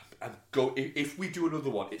 If we do another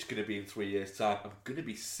one, it's going to be in 3 years' time. I'm going to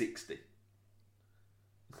be 60.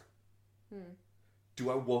 Do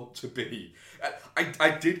I want to be?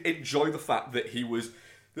 I did enjoy the fact that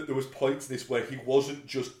that there was points in this where he wasn't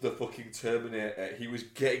just the fucking Terminator. He was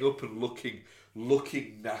getting up and looking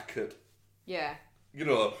knackered. Yeah. You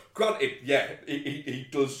know, granted, yeah, he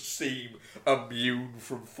does seem immune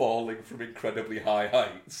from falling from incredibly high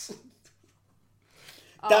heights.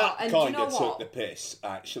 That kind of took the piss,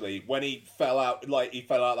 actually, when he fell out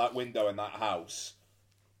that window in that house.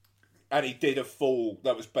 And he did a fall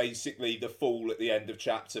that was basically the fall at the end of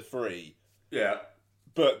chapter 3. Yeah.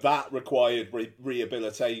 But that required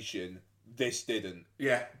rehabilitation. This didn't.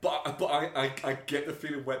 Yeah, but I get the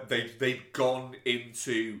feeling where they'd gone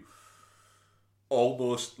into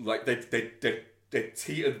almost like they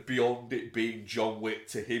teetered beyond it being John Wick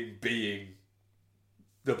to him being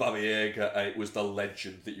the Baba Yaga, and it was the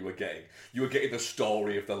legend that you were getting. You were getting the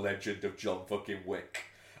story of the legend of John fucking Wick.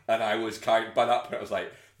 And I was by that point I was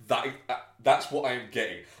like, that's what I'm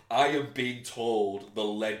getting. I am being told the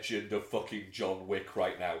legend of fucking John Wick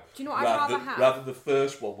right now. Do you know what I'd rather have? Rather than the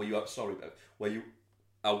first one where you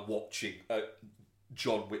are watching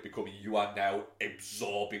John Wick becoming, you are now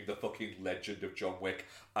absorbing the fucking legend of John Wick,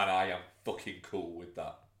 and I am fucking cool with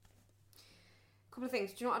that. Couple of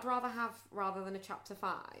things. Do you know what I'd rather have rather than a chapter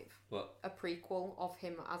 5? What? A prequel of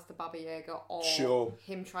him as the Baba Yaga, or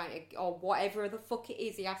him trying to, or whatever the fuck it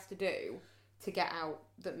is he has to do to get out.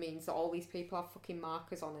 That means that all these people have fucking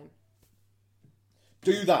markers on him.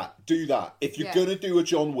 Do that. If you're Yeah. gonna do a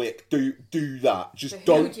John Wick, do that. Just So who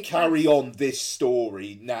don't would you carry cast? on this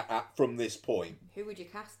story from this point. Who would you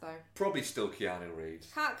cast, though? Probably still Keanu Reeves.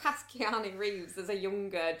 Can't cast Keanu Reeves as a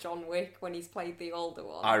younger John Wick when he's played the older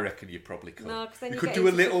one. I reckon you probably could. No, because then you you could get do a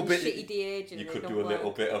into little some bit. shitty de-aging You and could it do a don't little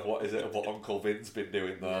work. bit of what Uncle Vin's been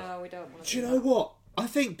doing there. No, we don't want to. Do you know what? I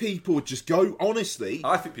think people would just go. Honestly,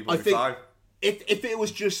 I think people would be fine. if it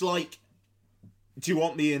was just like, do you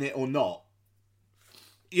want me in it or not?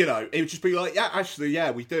 You know, it would just be like, yeah, actually,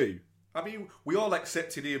 yeah, we do. I mean, we all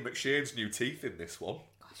accepted Ian McShane's new teeth in this one.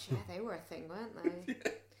 Gosh, yeah, they were a thing, weren't they?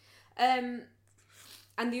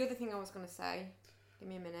 And the other thing I was going to say, give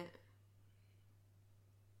me a minute.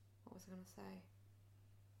 What was I going to say?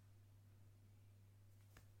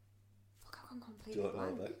 Fuck, I've gone completely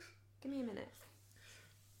blank. Give me a minute.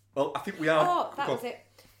 Well, I think we are. Oh, that was it.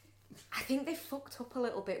 I think they fucked up a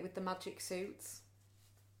little bit with the magic suits.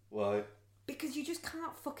 Why? Because you just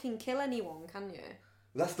can't fucking kill anyone, can you?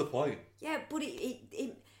 That's the point. Yeah, but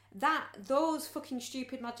those fucking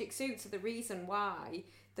stupid magic suits are the reason why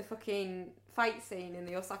the fucking fight scene in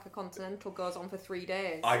the Osaka Continental goes on for 3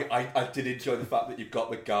 days. I did enjoy the fact that you've got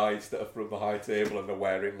the guys that are from the high table and they're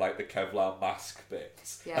wearing like the Kevlar mask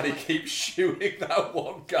bits. Yeah, and he like- keeps shooting that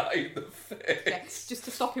one guy in the face. Yeah, just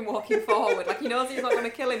to stop him walking forward. Like, he knows he's not going to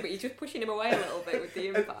kill him, but he's just pushing him away a little bit with the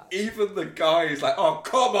And impact. even the guy is like, oh,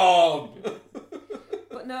 come on!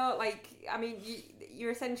 But no, like, I mean,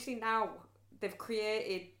 you're essentially now... They've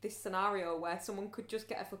created this scenario where someone could just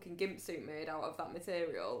get a fucking gimp suit made out of that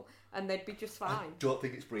material and they'd be just I fine. don't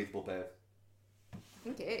think it's breathable, babe. I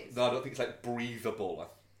think it is. No, I don't think it's like breathable.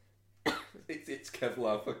 It's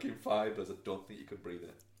Kevlar fucking fibres. I don't think you can breathe in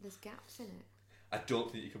it. There's gaps in it. I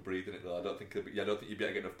don't think you can breathe in it though. I don't think you'd be able to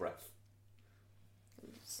get enough breath.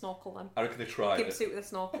 Snorkel them. I reckon they tried Gimp it. suit with a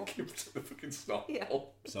snorkel. Gimp suit with a fucking snorkel. Yeah.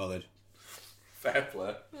 Solid. Fair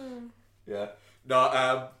play. Yeah.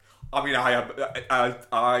 No, I mean, I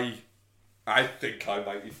think I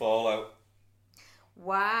might be Fallout.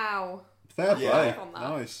 Wow. Fair play. Yeah. On that.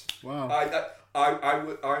 Nice. Wow. I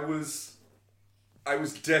was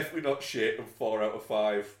definitely not shit on 4 out of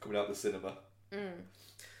 5 coming out of the cinema. And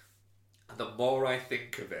the more I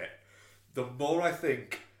think of it, the more I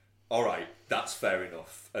think, all right, that's fair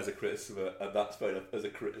enough as a criticism, and that's fair enough as a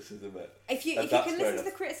criticism. If you can listen to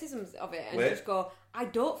the criticisms of it and just go, I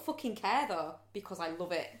don't fucking care though because I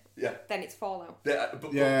love it. Yeah. Then it's Fallout. Yeah,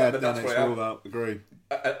 Yeah, but then that's it's where I am. all that. Agree.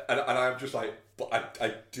 And I'm just like, but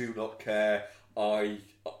I do not care. I'm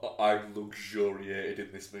luxuriated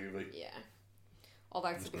in this movie. Yeah.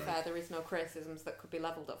 Although, to be fair, there is no criticisms that could be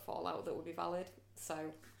levelled at Fallout that would be valid. So,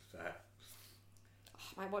 Fair.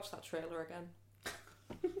 I might watch that trailer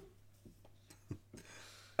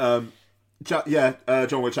again.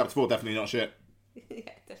 John Wick Chapter 4, definitely not shit.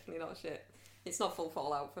 Yeah, definitely not shit. It's not full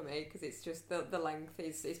Fallout for me because it's just the length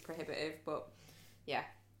is prohibitive. But yeah,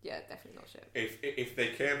 definitely not shit. If they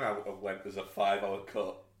came out and went as a 5-hour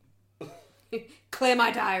cut, Clear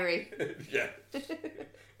my diary. yeah,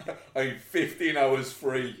 I mean 15 hours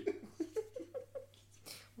free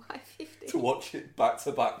Why 50? to watch it back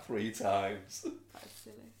to back 3 times. That's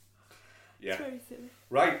silly. Yeah, Very silly.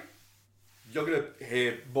 right. You're gonna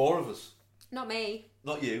hear more of us. Not me.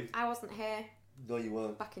 Not you. I wasn't here. No, you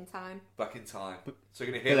weren't. Back in time. Back in time. So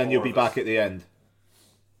you're gonna hear. But then more you'll be of us. back at the end.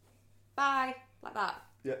 Bye. Like that.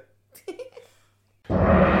 Yeah.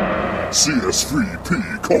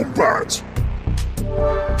 CS3P Combat.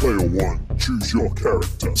 Player 1, choose your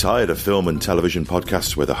character. Tired of film and television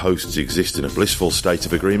podcasts where the hosts exist in a blissful state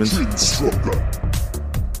of agreement? Instructor.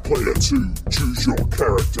 Player 2, choose your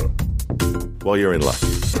character. Well, you're in luck.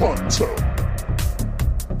 Hunter.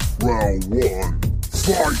 Round 1,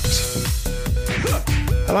 fight!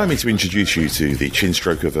 Allow me to introduce you to the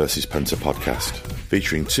Chinstroker vs. Punter podcast,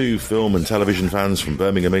 featuring 2 film and television fans from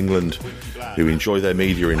Birmingham, England, who enjoy their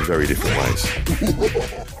media in very different ways.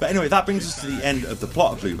 But anyway, that brings us to the end of the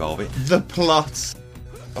plot of Blue Velvet. The plot.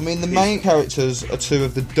 I mean, the main characters are 2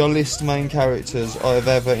 of the dullest main characters I have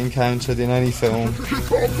ever encountered in any film.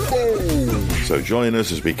 So join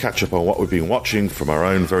us as we catch up on what we've been watching from our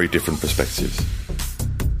own very different perspectives.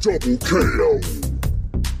 Double KO.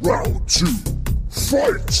 Round 2,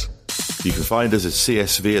 fight! You can find us at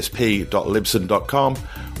csvsp.libsyn.com,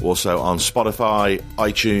 also on Spotify,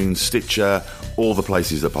 iTunes, Stitcher, all the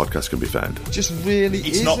places that podcasts can be found. Just really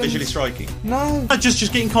It's not visually striking. No. Just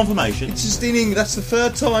getting confirmation. It's just in that's the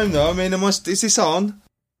 3rd time though. I mean, is this on?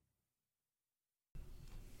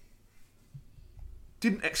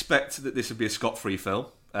 Didn't expect that this would be a scot-free film.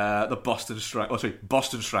 The Boston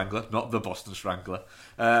Strangler, not the Boston Strangler.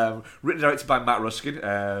 Written and directed by Matt Ruskin.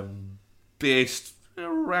 Based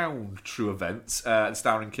around true events, and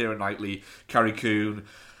starring Keira Knightley, Carrie Coon,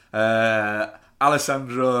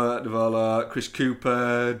 Alessandro Nivola, Chris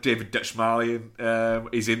Cooper, David Dutchmarlian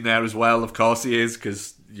is in there as well. Of course he is,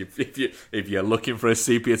 because if you're looking for a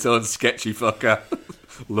sepia-toned sketchy fucker,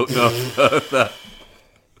 look no further.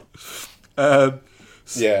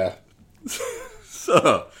 Yeah.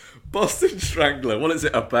 So, Boston Strangler, what is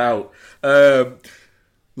it about?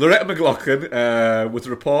 Loretta McLaughlin was a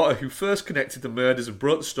reporter who first connected the murders and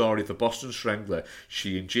broke the story of the Boston Strangler.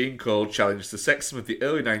 She and Gene Cole challenged the sexism of the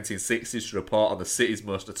early 1960s to report on the city's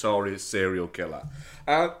most notorious serial killer.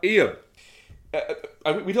 Ian,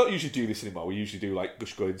 we don't usually do this anymore. We usually do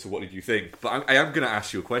just go into what did you think. But I am going to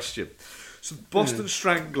ask you a question. So, Boston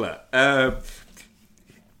Strangler,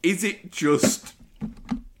 is it just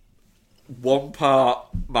one part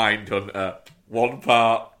Mindhunter, one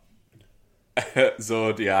part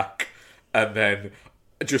Zodiac, and then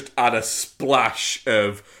just add a splash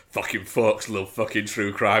of fucking folks love fucking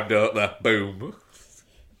true crime, don't they? Boom.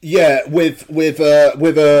 Yeah, with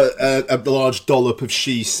a large dollop of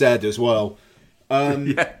She Said as well.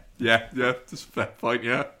 Yeah, that's a fair point.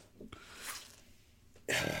 Yeah.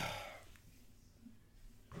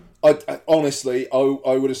 I honestly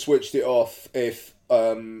would have switched it off if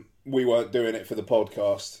we weren't doing it for the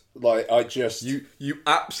podcast. You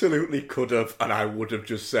absolutely could have, and I would have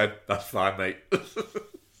just said, that's fine, mate.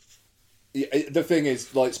 The thing is,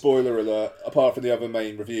 spoiler alert, apart from the other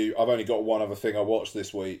main review, I've only got one other thing I watched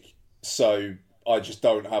this week, so I just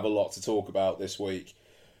don't have a lot to talk about this week.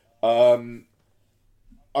 I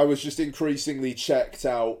was just increasingly checked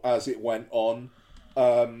out as it went on.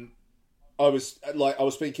 I was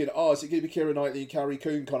thinking, is it going to be Keira Knightley and Carrie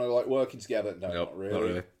Coon kind of working together? No, nope, not really. Not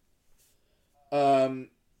really. I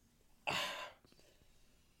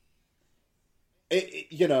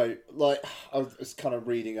was kind of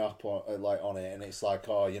reading up on it, and it's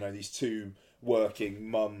these two working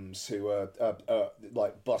mums who are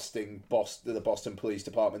busting the Boston Police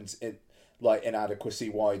Department's inadequacy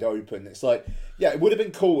wide open. It's it would have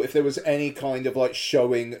been cool if there was any kind of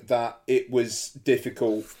showing that it was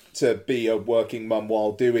difficult to be a working mum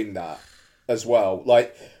while doing that as well.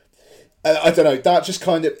 I don't know, that just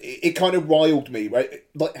kind of riled me, right?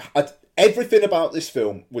 Everything about this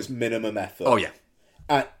film was minimum effort. Oh, yeah.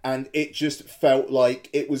 And it just felt like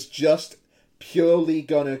it was just purely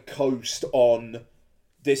gonna coast on,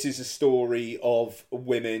 this is a story of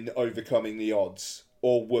women overcoming the odds,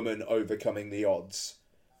 or woman overcoming the odds.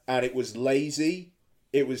 And it was lazy,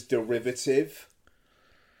 it was derivative.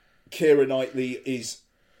 Keira Knightley is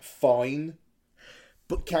fine.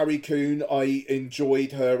 But Carrie Coon, I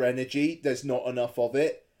enjoyed her energy. There's not enough of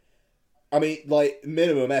it. I mean,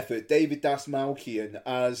 minimum effort. David Dastmalchian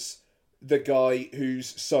as the guy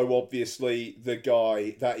who's so obviously the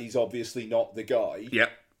guy that he's obviously not the guy.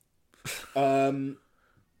 Yep. And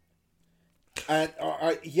and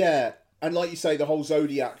like you say, the whole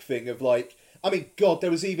Zodiac thing of God,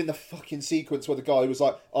 there was even the fucking sequence where the guy was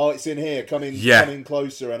it's in here, come in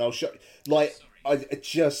closer, and I'll show. I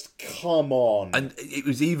just, come on. And it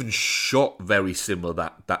was even shot very similar,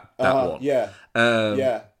 that one. Yeah.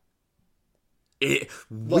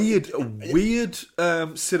 Weird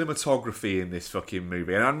cinematography in this fucking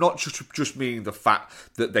movie, and I'm not just meaning the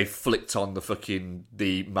fact that they flicked on the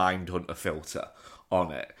Mindhunter filter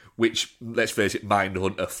on it, which, let's face it,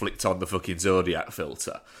 Mindhunter flicked on the fucking Zodiac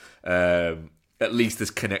filter. At least there's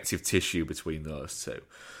connective tissue between those two.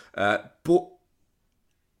 But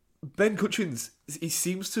Ben Cutchins, he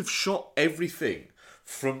seems to have shot everything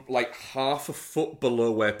from half a foot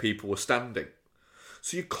below where people were standing.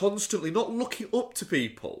 So you're constantly not looking up to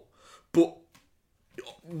people, but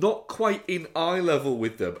not quite in eye level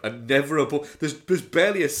with them, and never above. There's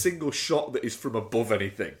barely a single shot that is from above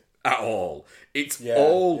anything at all. It's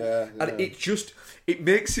all, and it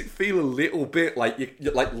makes it feel a little bit like you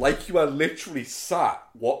are literally sat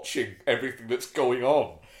watching everything that's going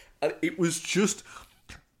on, and it was just.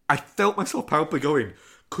 I felt myself palpably going,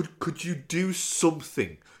 could you do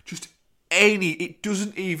something? Just it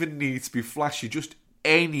doesn't even need to be flashy, just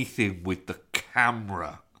anything with the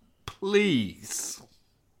camera. Please.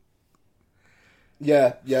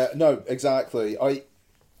 Yeah, no, exactly.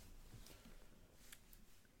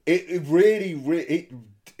 It really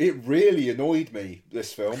annoyed me,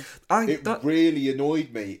 this film. Really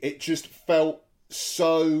annoyed me. It just felt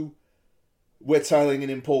so, we're telling an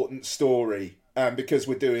important story. And because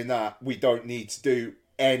we're doing that, we don't need to do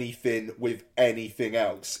anything with anything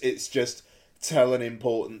else. It's just tell an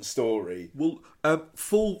important story. Well,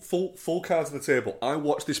 full cards on the table. I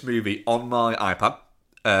watched this movie on my iPad.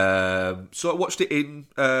 So I watched it in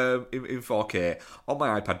 4K on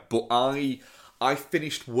my iPad. But I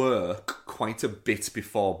finished work quite a bit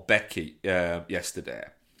before Becky yesterday.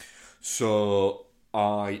 But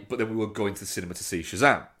then we were going to the cinema to see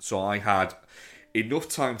Shazam. So I had enough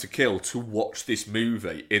time to kill to watch this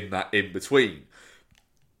movie in that in-between.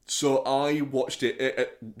 So I watched it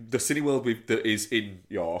at the Cineworld that is in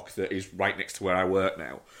York, that is right next to where I work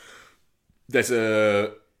now.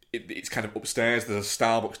 It's kind of upstairs, there's a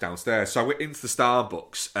Starbucks downstairs. So I went into the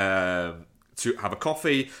Starbucks to have a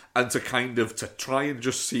coffee and to try and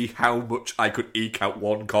just see how much I could eke out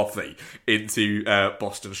one coffee into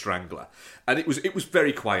Boston Strangler. And it was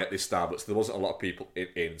very quiet, this Starbucks. There wasn't a lot of people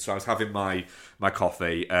in. So I was having my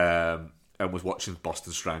coffee and was watching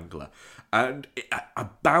Boston Strangler. And it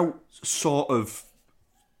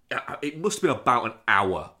must have been about an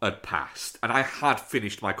hour had passed, and I had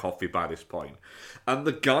finished my coffee by this point. And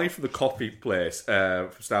the guy from the coffee place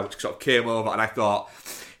from Starbucks sort of came over, and I thought,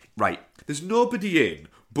 right, there's nobody in,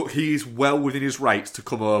 but he's well within his rights to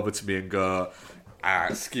come over to me and go,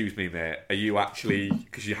 excuse me, mate, are you actually,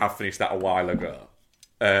 because you have finished that a while ago.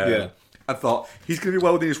 Yeah. I thought, he's going to be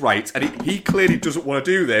well within his rights, and he clearly doesn't want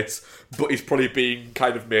to do this, but he's probably being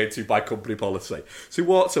kind of made to by company policy. So he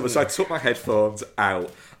walked over, so I took my headphones out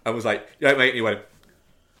and was like, yeah, mate, and he went,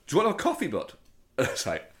 do you want a coffee, bud? And I was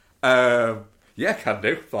like, yeah, can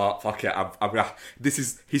do. Thought, fuck it, I'm gonna,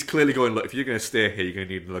 he's clearly going, look, if you're going to stay here, you're going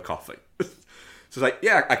to need another coffee. So I was like,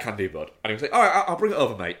 yeah, I can do, bud. And he was like, all right, I'll bring it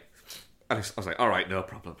over, mate. And I was like, all right, no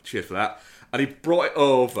problem. Cheers for that. And he brought it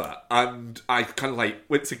over, and I kind of like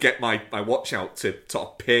went to get my watch out to sort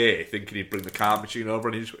of pay, thinking he'd bring the card machine over,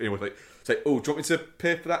 and he was like, oh, do you want me to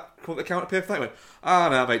pay for that? Come to the counter, pay for that? He went,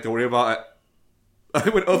 no, mate, don't worry about it. I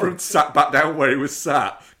went over and sat back down where he was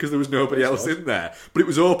sat, because there was nobody else in there. But it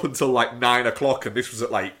was open till like 9 o'clock, and this was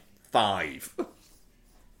at like 5. So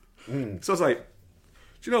I was like,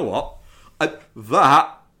 do you know what?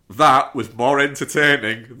 That was more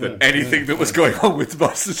entertaining than anything that was going on with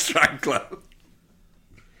Boston Strangler.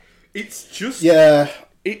 It's just... Carrie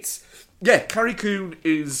Coon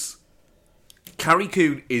is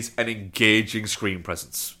an engaging screen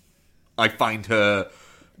presence. I find her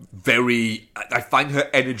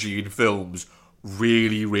energy in films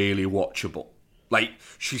really, really watchable. Like,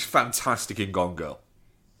 she's fantastic in Gone Girl.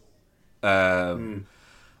 And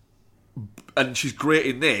she's great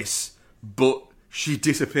in this, but she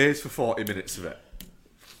disappears for 40 minutes of it.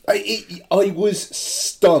 I was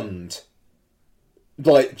stunned,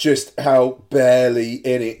 like, just how barely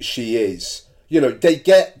in it she is. You know, they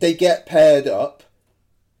get paired up,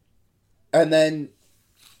 and then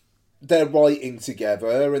they're writing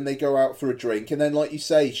together, and they go out for a drink, and then, like you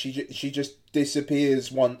say, she just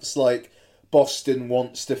disappears once, like, Boston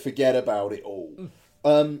wants to forget about it all.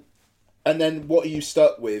 And then what are you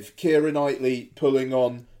stuck with? Keira Knightley pulling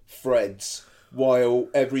on threads, while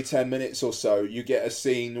every 10 minutes or so you get a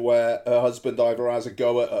scene where her husband either has a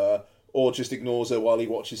go at her or just ignores her while he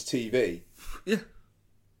watches TV. Yeah.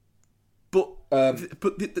 But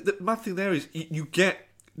the mad thing there is you get...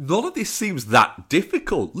 None of this seems that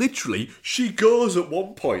difficult. Literally, she goes at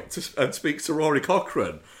one point and speaks to Rory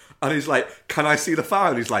Cochrane, and he's like, can I see the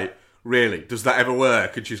file? And he's like, really? Does that ever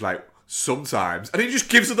work? And she's like, sometimes. And he just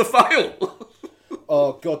gives her the file.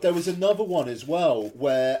 Oh, God, there was another one as well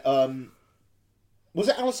where... was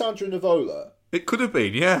it Alessandro Nivola? It could have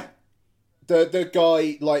been, yeah. The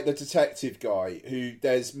guy, like the detective guy, who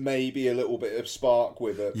there's maybe a little bit of spark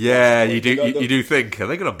with it. Yeah, you do think, are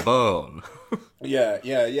they going to bone? Yeah.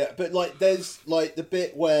 But like, there's like the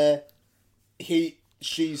bit where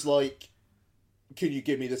she's like, "Can you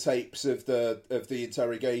give me the tapes of the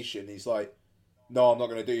interrogation?" He's like, "No, I'm not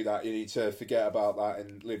going to do that. You need to forget about that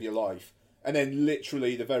and live your life." And then,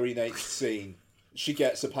 literally, the very next scene, she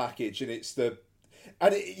gets a package, and it's the,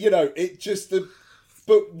 and it, you know, it just the.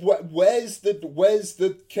 But where's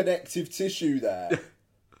the connective tissue there?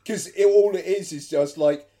 Because all it is just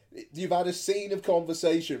like, you've had a scene of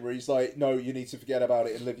conversation where he's like, no, you need to forget about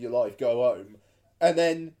it and live your life, go home. And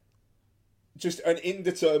then just an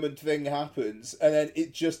indeterminate thing happens, and then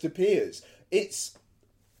it just appears. It's...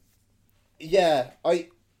 Yeah, I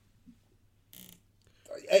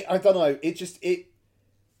don't know. It just...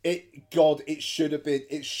 God, it should have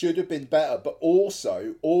been better. But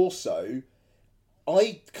also...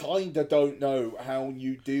 I kind of don't know how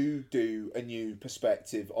you do a new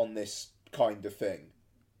perspective on this kind of thing.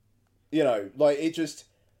 You know, like,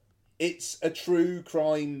 it's a true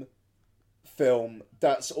crime film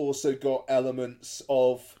that's also got elements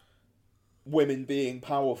of women being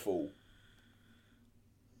powerful.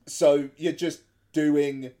 So you're just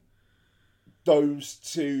doing those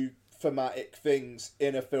two thematic things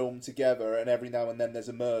in a film together, and every now and then there's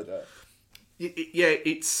a murder. Yeah,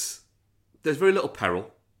 it's... there's very little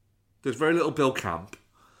peril. There's very little Bill Camp.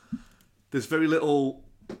 There's very little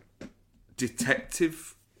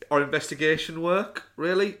detective or investigation work,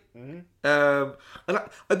 really. And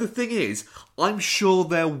the thing is, I'm sure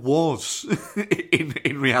there was,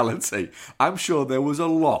 in reality, I'm sure there was a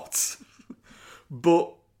lot.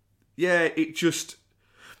 But, yeah, it just...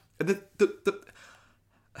 And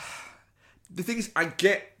the thing is, I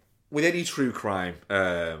get, with any true crime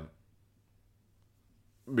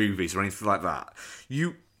movies or anything like that,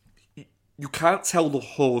 you can't tell the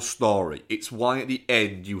whole story. It's why at the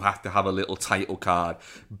end you have to have a little title card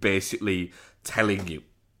basically telling you,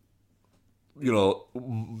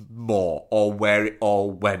 more, or where it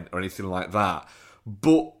all went or anything like that.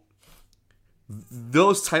 But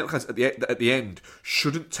those title cards at the end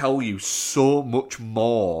shouldn't tell you so much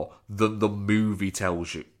more than the movie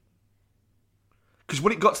tells you. Because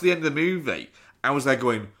when it got to the end of the movie, I was there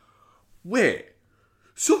going, wait,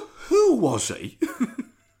 so who was he?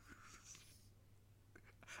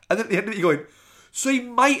 And then at the end of it, you're going, so he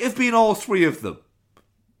might have been all three of them.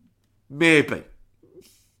 Maybe.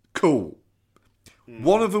 Cool.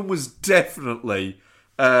 One of them was definitely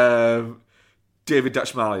David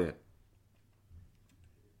Dachmalian.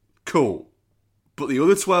 Cool. But the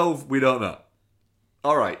other 12, we don't know.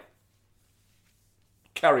 All right.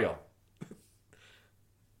 Carry on.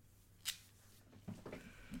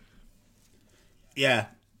 Yeah.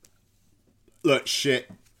 Look,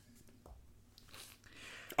 shit.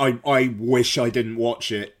 I wish I didn't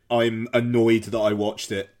watch it. I'm annoyed that I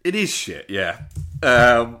watched it. It is shit, yeah.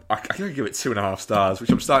 I can give it 2.5 stars, which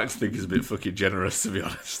I'm starting to think is a bit fucking generous, to be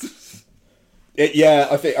honest.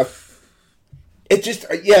 I think it's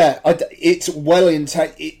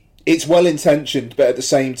it's well intentioned, but at the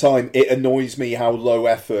same time, it annoys me how low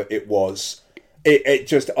effort it was.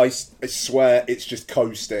 I swear, it's just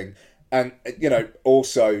coasting, and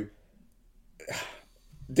also.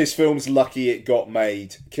 This film's lucky it got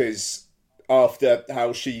made, because after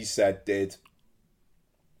How She Said did,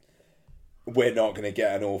 we're not going to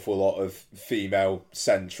get an awful lot of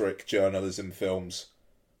female-centric journalism films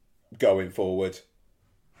going forward.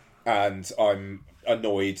 And I'm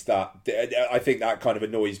annoyed that... I think that kind of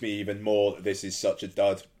annoys me even more that this is such a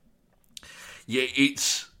dud. Yeah,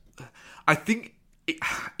 I think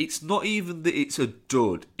it's not even that it's a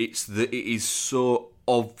dud, it's that it is so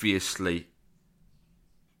obviously...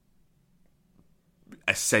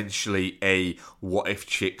 essentially a what if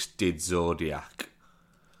chicks did Zodiac.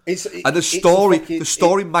 The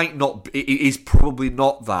story might not be, it is probably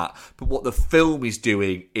not that, but what the film is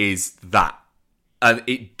doing is that, and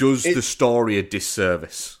it does the story a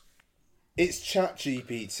disservice. It's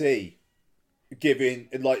ChatGPT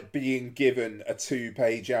being given a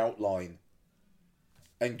 2-page outline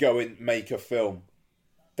and go and make a film.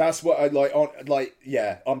 That's what I like.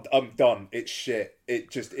 Yeah, I'm done. It's shit.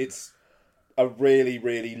 It's a really,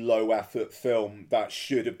 really low effort film that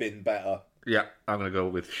should have been better. Yeah, I'm going to go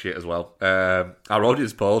with shit as well. Our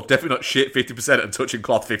audience poll, definitely not shit 50% and touching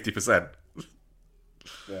cloth 50%.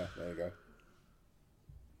 Yeah, there you go.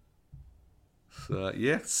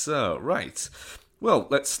 So right. Well,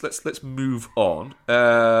 let's move on.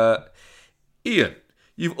 Ian,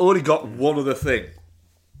 you've only got one other thing.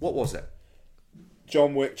 What was it?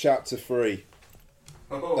 John Wick Chapter 3.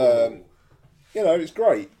 Oh. It's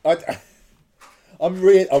great. I'm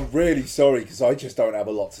really sorry because I just don't have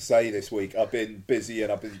a lot to say this week. I've been busy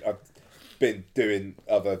and I've been doing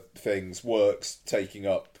other things. Work's taking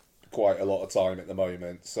up quite a lot of time at the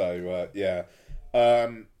moment. So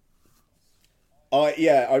I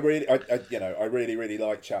really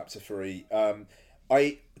like Chapter 3.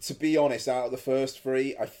 To be honest, out of the first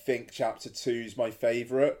 3, I think Chapter 2 is my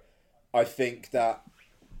favourite. I think that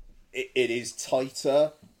it is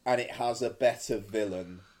tighter and it has a better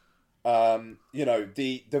villain. The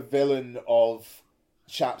villain of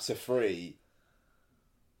Chapter 3.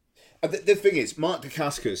 The thing is, Mark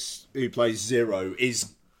Dacascos, who plays Zero,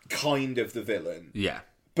 is kind of the villain. Yeah.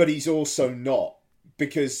 But he's also not,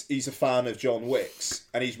 because he's a fan of John Wick's,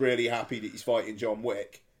 and he's really happy that he's fighting John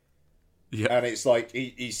Wick. Yeah. And it's like,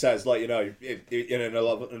 he says, in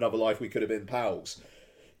another life we could have been pals.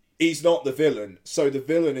 He's not the villain. So the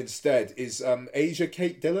villain instead is Asia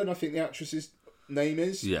Kate Dillon, I think the actress's name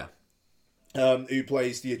is. Yeah. Who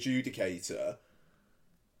plays the adjudicator.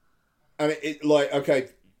 And okay,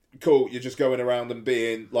 cool, you're just going around and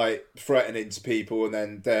being, threatening to people and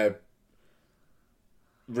then they're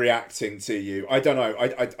reacting to you. I don't know,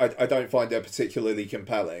 I don't find it particularly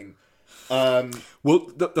compelling.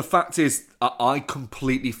 Well, the fact is, I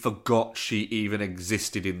completely forgot she even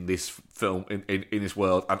existed in this film, in this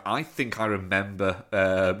world, and I think I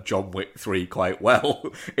remember John Wick 3 quite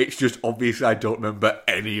well. It's just obviously I don't remember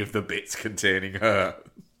any of the bits containing her.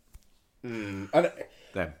 And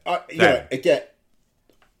Them. yeah, again.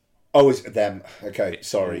 Oh, is it them? Okay,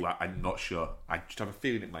 sorry. I'm not sure. I just have a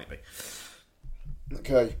feeling it might be.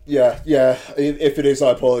 Okay, yeah. If it is,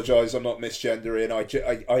 I apologise. I'm not misgendering.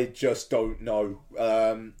 I just don't know.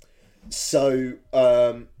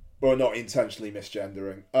 Well, not intentionally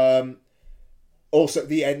misgendering. Also,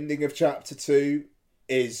 the ending of Chapter 2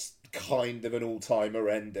 is kind of an all-timer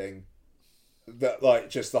ending. That, like,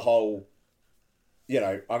 just the whole,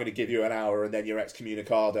 I'm going to give you an hour and then you're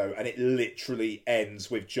excommunicado, and it literally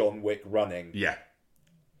ends with John Wick running. Yeah.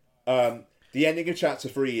 The ending of Chapter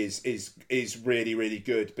 3 is really, really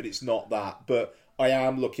good, but it's not that. But I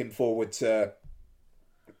am looking forward to,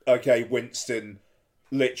 Winston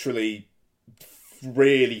literally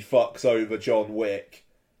really fucks over John Wick.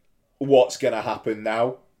 What's going to happen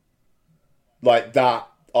now? Like, that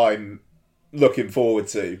I'm looking forward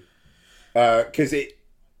to. Because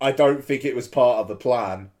I don't think it was part of the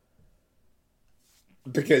plan.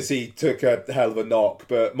 Because he took a hell of a knock,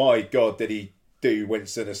 but my God, did he do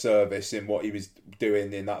Winston a service in what he was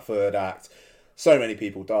doing in that third act. So many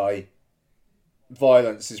people die.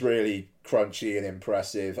 Violence is really crunchy and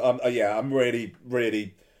impressive. I'm really,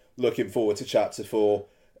 really looking forward to Chapter 4.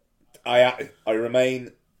 I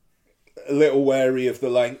remain a little wary of the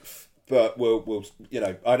length, but we'll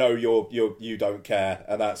I know you don't care,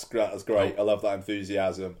 and that's great. I love that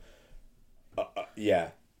enthusiasm.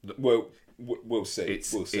 We'll see.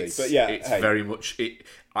 We'll see. But yeah, it's very much.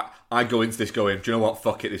 I go into this going, do you know what?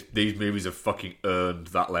 Fuck it. These movies have fucking earned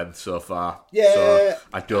that length so far. Yeah.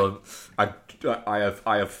 So I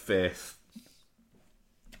have faith.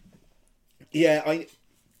 Yeah.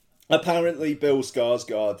 Apparently Bill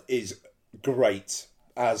Skarsgård is great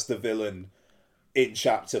as the villain in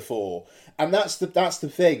Chapter 4, and that's the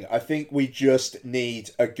thing. I think we just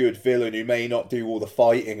need a good villain who may not do all the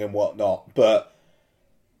fighting and whatnot, but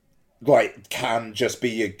can just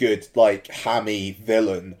be a good, hammy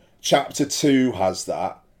villain. Chapter 2 has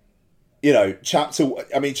that. Chapter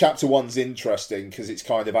 1's interesting because it's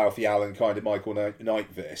kind of Alfie Allen, kind of Michael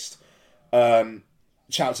Nyqvist.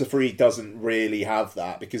 Chapter 3 doesn't really have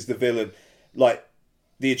that because the villain,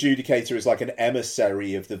 the Adjudicator is like an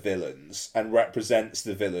emissary of the villains and represents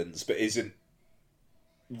the villains, but isn't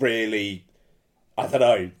really, I don't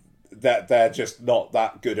know, that they're just not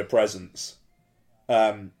that good a presence.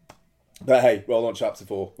 But hey, roll on Chapter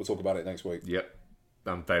 4. We'll talk about it next week. Yep.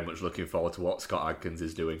 I'm very much looking forward to what Scott Adkins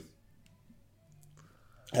is doing.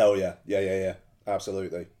 Hell yeah. Yeah.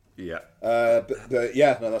 Absolutely. Yeah. But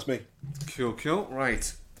yeah, no, that's me. Cool.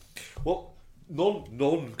 Right. Well,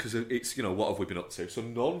 none, because it's, what have we been up to? So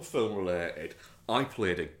non-film related, I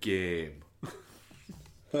played a game.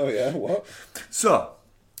 Oh yeah, what? So,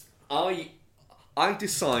 I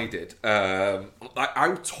decided,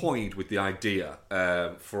 I toyed with the idea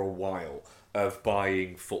for a while of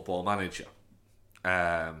buying Football Manager.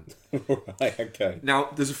 Right, okay. Now,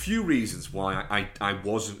 there's a few reasons why I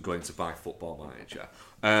wasn't going to buy Football Manager.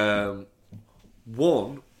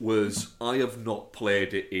 One was I have not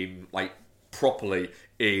played it properly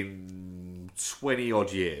in 20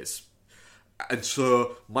 odd years. And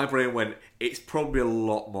so my brain went, it's probably a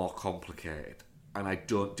lot more complicated. And I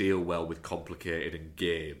don't deal well with complicated in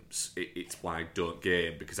games. It's why I don't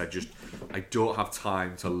game, because I don't have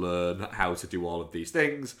time to learn how to do all of these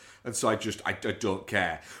things, and so I don't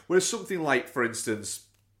care. Whereas something like, for instance,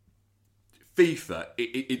 FIFA,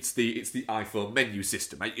 it's the iPhone menu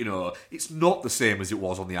system. It's not the same as it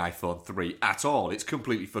was on the iPhone 3 at all. It's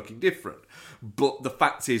completely fucking different. But the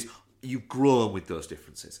fact is, you've grown with those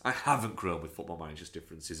differences. I haven't grown with Football Manager's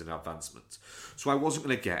differences and advancements, so I wasn't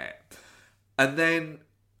going to get it. And then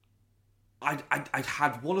I'd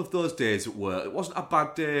had one of those days at work. It wasn't a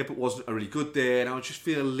bad day, but wasn't a really good day, and I would just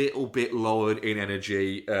feel a little bit lowered in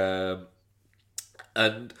energy. And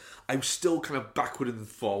I was still kind of backward and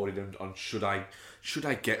forward on should I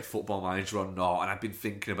get Football Manager or not? And I've been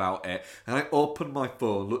thinking about it. And I opened my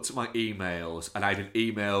phone, looked at my emails, and I had an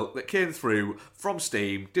email that came through from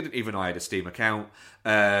Steam. Didn't even know I had a Steam account,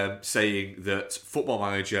 saying that Football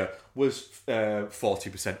Manager was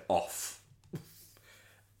 40% off.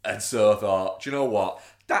 And so I thought, do you know what?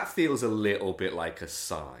 That feels a little bit like a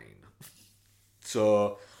sign.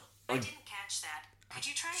 So I didn't catch that. Could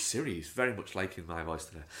you try? Siri is very much liking my voice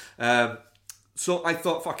today. So I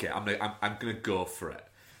thought, fuck it, I'm gonna go for it.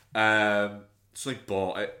 So I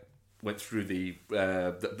bought it, went through the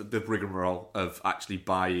rigmarole of actually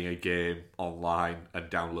buying a game online and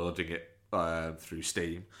downloading it through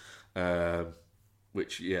Steam,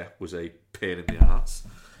 which was a pain in the arse.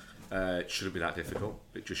 It shouldn't be that difficult.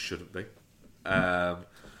 It just shouldn't be. And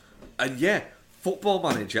yeah, Football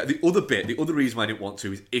Manager. The other reason I didn't want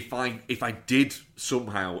to is if I did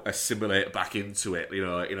somehow assimilate back into it,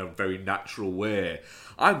 in a very natural way,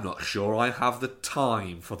 I'm not sure I have the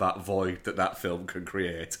time for that void that film can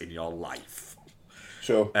create in your life.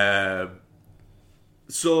 Sure.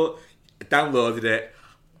 So downloaded it.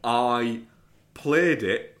 I played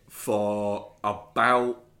it for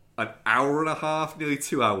about an hour and a half, nearly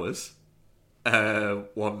 2 hours,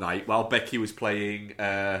 one night while Becky was playing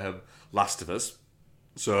Last of Us.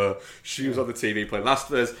 So she was on the TV playing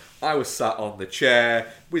Last of Us. I was sat on the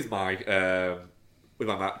chair with my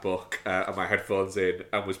MacBook and my headphones in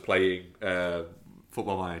and was playing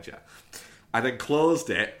Football Manager. I then closed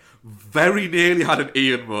it. Very nearly had an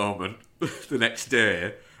Ian moment the next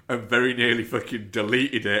day, and very nearly fucking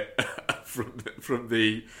deleted it from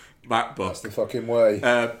the MacBook. That's the fucking way.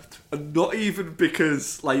 And not even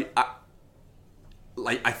because I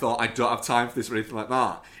thought I don't have time for this or anything like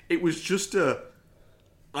that. It was just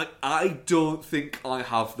I don't think I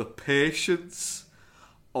have the patience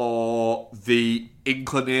or the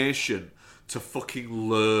inclination to fucking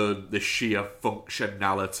learn the sheer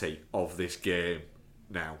functionality of this game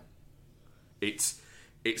now. It's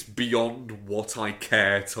beyond what I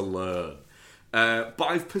care to learn. But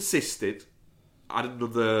I've persisted. I've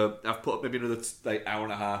put maybe another hour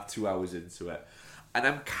and a half, 2 hours into it, and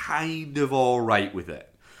I'm kind of alright with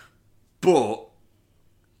it. But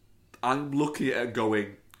I'm looking at it and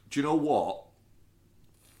going, do you know what?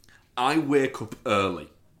 I wake up early.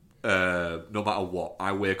 No matter what,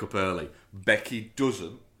 I wake up early. Becky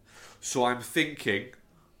doesn't. So I'm thinking,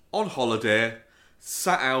 on holiday,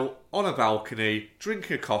 sat out on a balcony,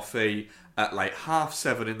 drinking a coffee at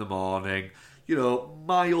 7:30 in the morning.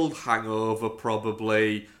 Mild hangover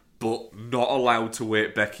probably, but not allowed to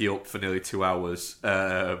wake Becky up for nearly 2 hours.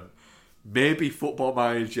 Maybe Football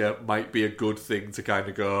Manager might be a good thing to kind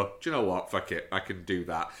of go, do you know what, fuck it, I can do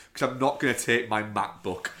that. Because I'm not going to take my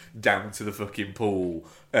MacBook down to the fucking pool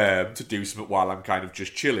to do something while I'm kind of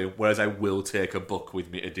just chilling, whereas I will take a book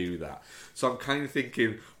with me to do that. So I'm kind of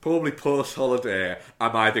thinking, probably post-holiday,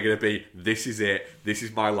 I'm either going to be, this is it, this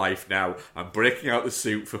is my life now, I'm breaking out the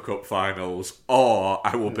suit for cup finals, or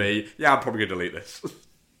I will be, I'm probably going to delete this.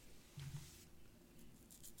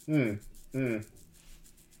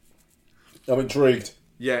 I'm intrigued.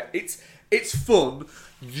 Yeah, it's fun.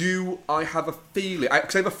 I have a feeling,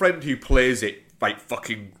 because I have a friend who plays it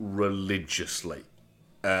fucking religiously,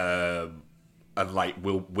 and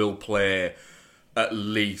will play at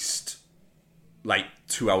least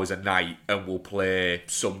 2 hours a night, and will play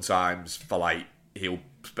sometimes for he'll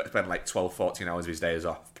spend 12, 14 hours of his days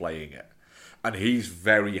off playing it, and he's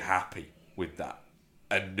very happy with that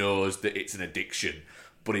and knows that it's an addiction.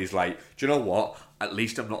 But he's like, do you know what? At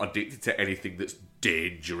least I'm not addicted to anything that's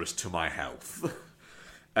dangerous to my health.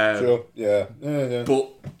 Sure, yeah.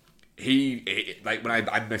 But he when I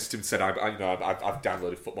messaged him and said, I've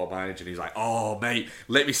downloaded Football Manager, and he's like, oh, mate,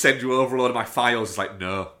 let me send you over a load of my files. It's like,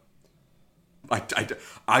 no.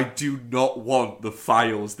 I do not want the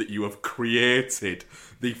files that you have created,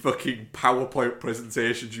 the fucking PowerPoint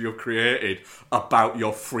presentations you have created about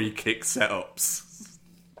your free kick setups.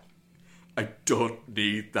 I don't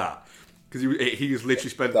need that. Because he has literally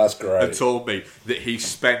spent... That's great. And told me that he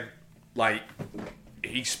spent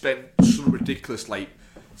some ridiculous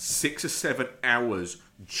 6 or 7 hours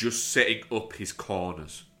just setting up his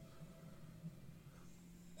corners.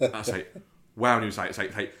 I was like, wow. And he was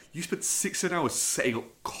like, you spent 6 7 hours setting up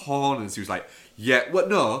corners. He was like, yeah, well,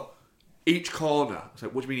 no, each corner. I was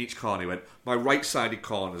like, what do you mean each corner? He went, my right-sided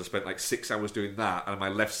corners, I spent 6 hours doing that, and my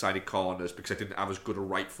left-sided corners, because I didn't have as good a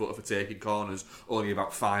right foot for taking corners, only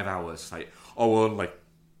about 5 hours. Only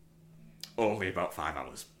about 5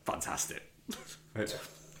 hours. Fantastic.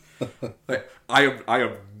 I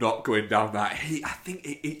am not going down that. I think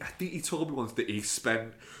he told me once that he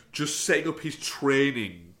spent just setting up his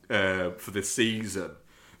training for the season.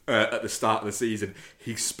 At the start of the season,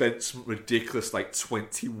 he spent some ridiculous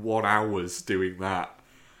 21 hours doing that.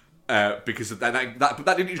 Because of that, but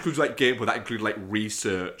that didn't include gameplay. That included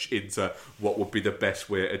research into what would be the best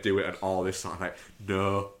way to do it and all this sort of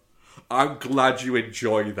no. I'm glad you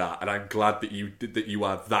enjoy that, and I'm glad that you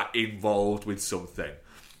are that involved with something.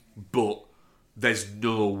 But there's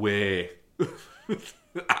no way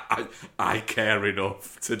I care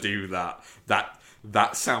enough to do that.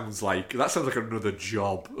 That sounds like another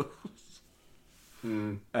job.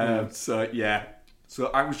 So yeah, So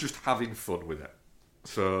I was just having fun with it.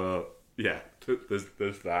 So yeah,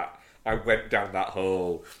 there's that. I went down that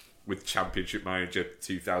hole with Championship Manager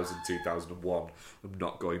 2000, 2001. I'm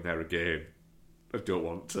not going there again. I don't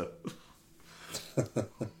want to.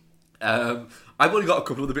 I've only got a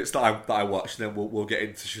couple of the bits that I watched, and then we'll get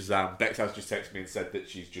into Shazam. Bex has just texted me and said that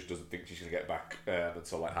she just doesn't think she's going to get back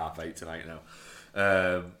until like 8:30 tonight now.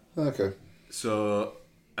 Okay. So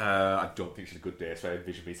I don't think she's a good day, so I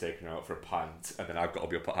envision me taking her out for a pint, and then I've got to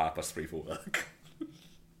be up at 3:30 for work.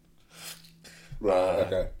 Right,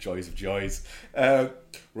 okay. Joys of joys.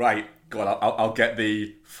 Right, go on, I'll get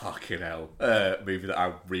the fucking hell movie that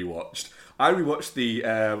I rewatched. I rewatched the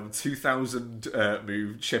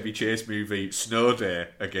 2000 Chevy Chase movie Snow Day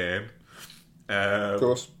again. Of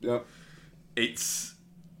course, yeah. It's...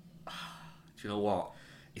 Do you know what?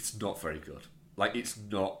 It's not very good. Like, it's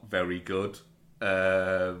not very good.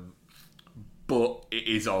 But it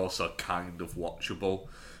is also kind of watchable.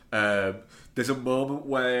 There's a moment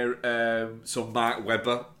where so Mark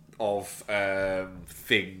Webber of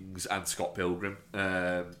Things and Scott Pilgrim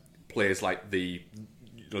plays like the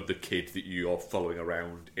kid that you're following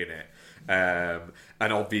around in it,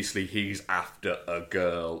 and obviously he's after a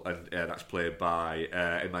girl, and that's played by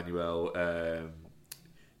Emmanuel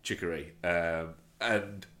Chicory.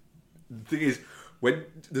 And the thing is, when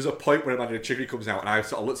there's a point where Emmanuel Chicory comes out, and I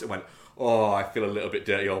sort of looked at it and went, "Oh, I feel a little bit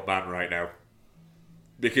dirty old man right now."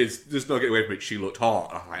 Because there's no getting away from it, she looked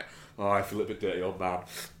hot. I'm like, oh, I feel a bit dirty old man.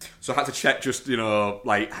 So I had to check just,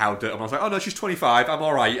 like how dirty. And I was like, oh no, she's 25. I'm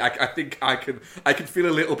all right. I think I can feel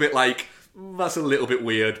a little bit like that's a little bit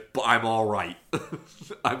weird, but I'm all right.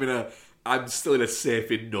 I'm still in a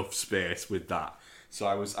safe enough space with that. So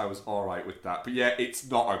I was all right with that. But yeah, it's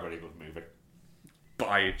not a very good movie, but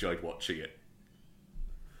I enjoyed watching it.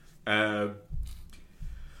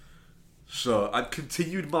 So I've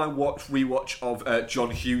continued my rewatch of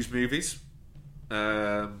John Hughes movies.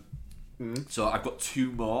 So I've got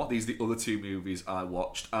two more. These are the other two movies I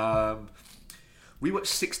watched. Rewatched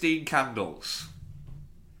 16 Candles.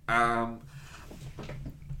 Now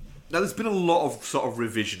there's been a lot of sort of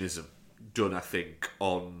revisionism done, I think,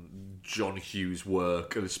 on John Hughes'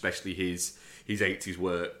 work, and especially his 80s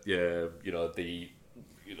work. The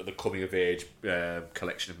coming of age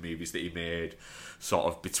collection of movies that he made, sort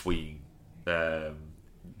of between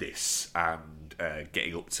this and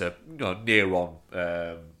getting up to near on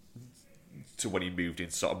to when he moved in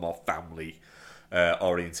sort of more family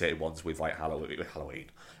orientated ones with like Halloween,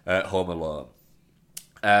 Home Alone,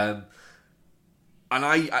 and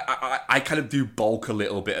I kind of do balk a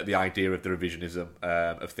little bit at the idea of the revisionism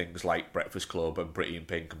of things like Breakfast Club and Pretty in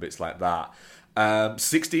Pink and bits like that.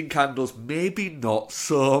 16 Candles, maybe not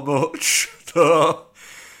so much though.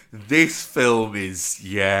 This film is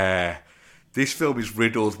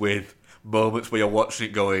riddled with moments where you're watching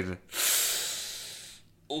it going,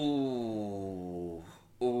 ooh,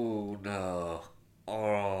 no,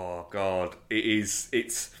 oh god, it's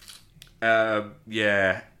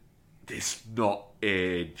not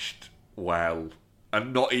aged well,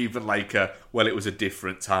 and not even like it was a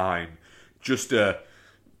different time, just no,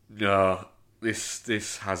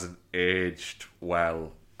 this hasn't aged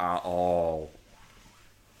well at all.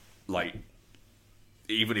 Like,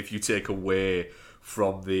 even if you take away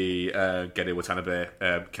from the Gene Watanabe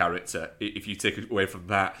character, if you take away from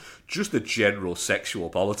that, just the general sexual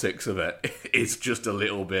politics of it is just a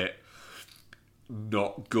little bit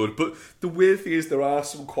not good. But the weird thing is there are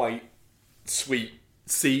some quite sweet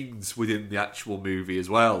scenes within the actual movie as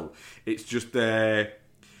well. It's just they're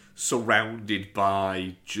surrounded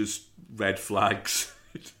by just red flags.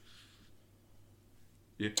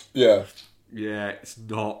 Yeah. Yeah, it's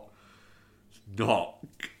not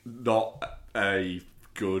a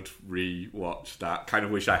good rewatch. That kind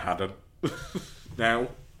of wish I hadn't. Now,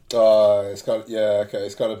 it's kind of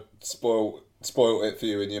it's kind of spoiled it for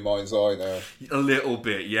you in your mind's eye now. A little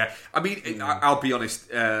bit, yeah. I mean, I'll be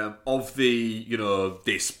honest. Of the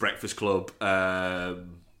this Breakfast Club,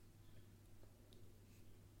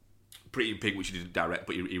 Pretty in Pink, which he didn't direct,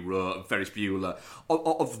 but he wrote, and Ferris Bueller,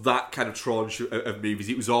 of that kind of tranche of movies,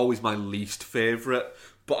 it was always my least favourite.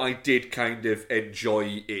 But I did kind of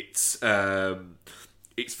enjoy its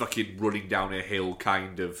fucking running down a hill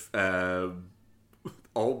kind of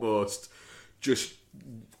almost just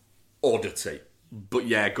oddity. But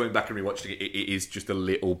yeah, going back and rewatching it, it is just a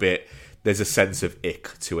little bit. There's a sense of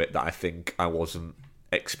ick to it that I think I wasn't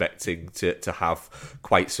expecting to have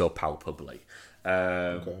quite so palpably.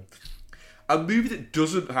 Okay. A movie that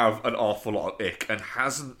doesn't have an awful lot of ick and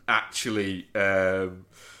hasn't actually.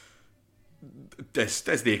 There's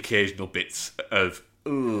the occasional bits of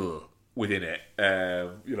within it.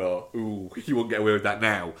 You won't get away with that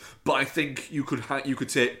now. But I think you could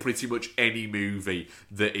take pretty much any movie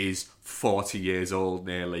that is 40 years old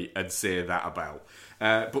nearly and say that about.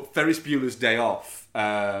 But Ferris Bueller's Day Off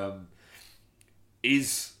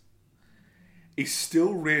is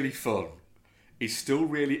still really fun. Is still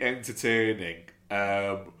really entertaining.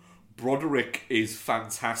 Broderick is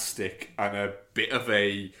fantastic and a bit of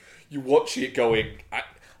a... You watch it going...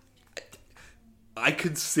 I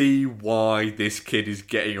can see why this kid is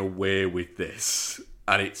getting away with this,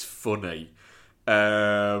 and it's funny.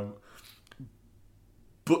 But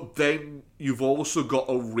then you've also got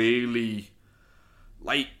a really,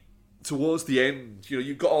 towards the end,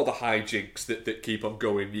 you've got all the hijinks that keep on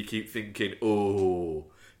going. You keep thinking, oh,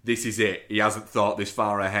 this is it. He hasn't thought this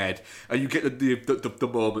far ahead. And you get the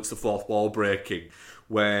moments, the fourth wall breaking,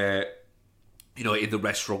 where... in the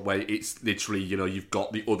restaurant where it's literally, you've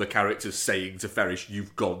got the other characters saying to Ferris,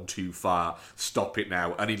 you've gone too far, stop it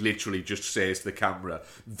now. And he literally just says to the camera,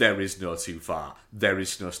 there is no too far. There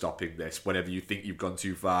is no stopping this. Whenever you think you've gone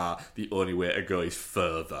too far, the only way to go is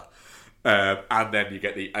further. And then you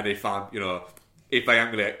get and if I am going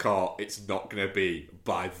to get caught, it's not going to be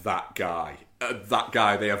by that guy. That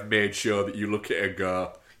guy, they have made sure that you look at it and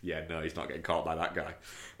go, yeah, no, he's not getting caught by that guy.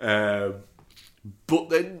 But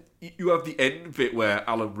then you have the end bit where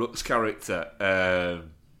Alan Ruck's character,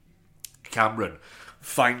 Cameron,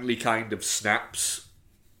 finally kind of snaps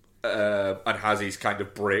and has his kind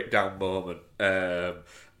of breakdown moment and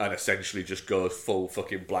essentially just goes full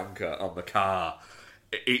fucking blanker on the car.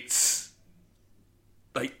 It's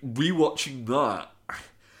like rewatching that.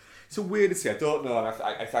 It's a weird to say. I don't know. And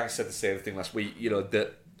I think I said the same thing last week.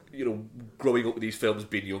 Growing up with these films,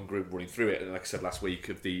 being younger and running through it, and like I said last week,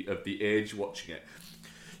 of the age watching it,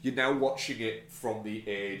 you're now watching it from the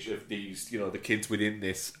age of these. The kids within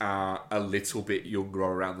this are a little bit younger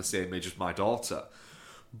or around the same age as my daughter,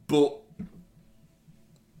 but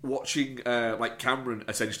watching Cameron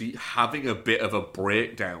essentially having a bit of a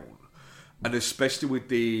breakdown, and especially with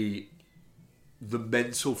the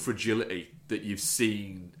mental fragility that you've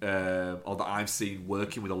seen or that I've seen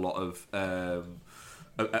working with a lot of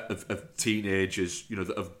teenagers,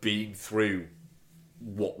 that have been through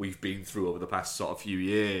what we've been through over the past sort of few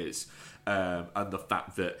years, and the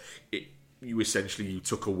fact that you essentially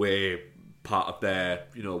took away part of their,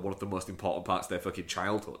 one of the most important parts of their fucking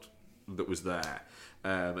childhood that was there,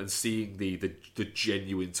 and seeing the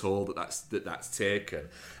genuine toll that's taken,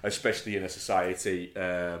 especially in a society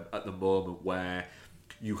at the moment where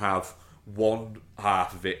you have one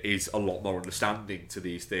half of it is a lot more understanding to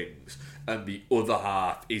these things, and the other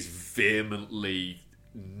half is vehemently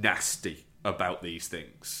nasty about these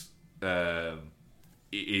things. It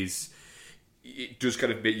does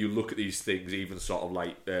kind of make you look at these things, even sort of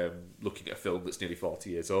like looking at a film that's nearly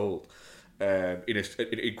 40 years old,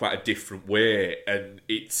 in quite a different way. And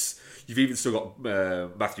you've even still got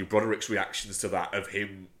Matthew Broderick's reactions to that, of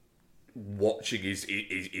him watching his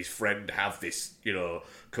friend have this,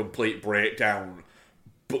 complete breakdown,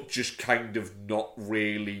 but just kind of not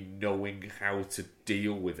really knowing how to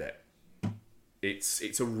deal with it. It's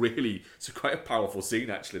quite a powerful scene,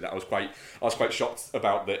 actually. That I was quite shocked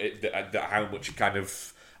about that how much kind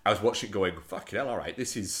of I was watching it going, fucking hell, all right,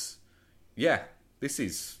 this is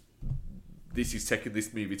taking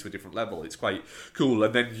this movie to a different level. It's quite cool.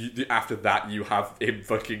 And then after that, you have him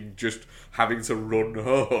fucking just having to run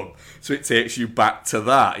home. So it takes you back to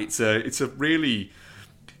that. It is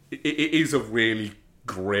a really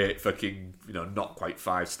great fucking, not quite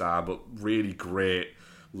 5-star, but really great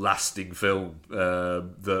lasting film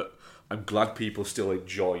that I'm glad people still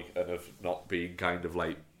enjoy and have not been kind of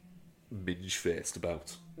like minge-faced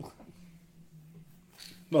about.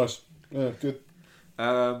 Nice. Yeah, good.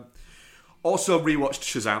 Also rewatched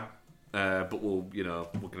Shazam, but we're going to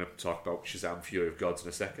talk about Shazam: Fury of Gods in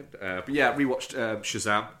a second. But yeah, rewatched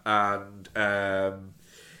Shazam, and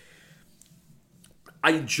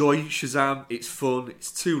I enjoy Shazam. It's fun.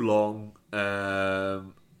 It's too long,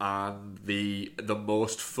 and the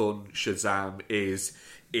most fun Shazam is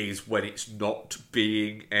when it's not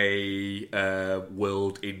being a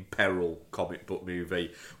world in peril comic book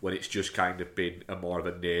movie, when it's just kind of been a more of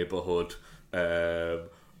a neighbourhood.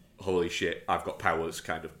 Holy shit, I've got powers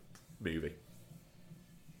kind of movie.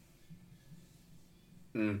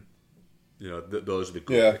 Those are the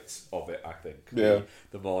good bits of it, I think. Yeah.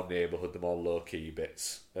 The more neighbourhood, the more low-key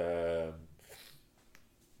bits. So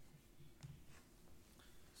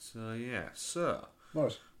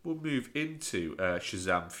nice. We'll move into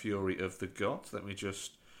Shazam: Fury of the Gods. Let me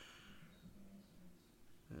just...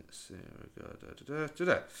 Let's see.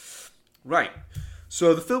 Right.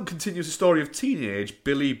 So the film continues the story of teenage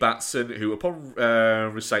Billy Batson, who, upon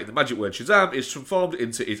reciting the magic word Shazam, is transformed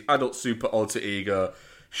into his adult super alter ego,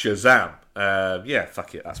 Shazam.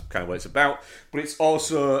 Fuck it, that's kind of what it's about. But it's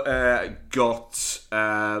also got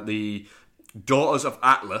the Daughters of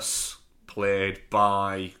Atlas, played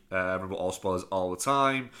by, remember all spoilers all the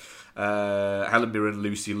time, Helen Mirren,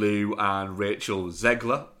 Lucy Liu, and Rachel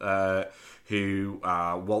Ziegler, who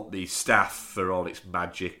want the staff for all its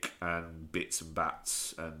magic and bits and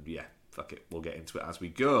bats. And yeah, fuck it, we'll get into it as we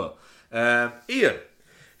go. Ian,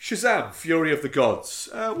 Shazam, Fury of the Gods.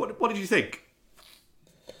 What did you think?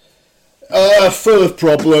 Full of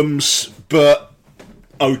problems, but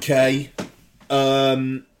okay.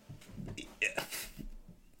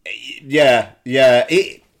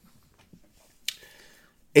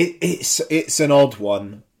 It's an odd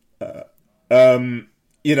one.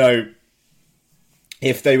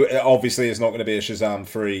 If they obviously it's not going to be a Shazam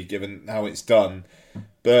 3 given how it's done,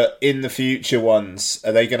 but in the future ones,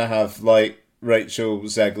 are they going to have like Rachel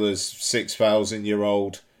Zegler's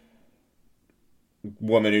 6,000-year-old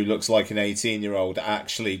woman who looks like an 18-year-old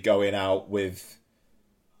actually going out with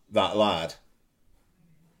that lad?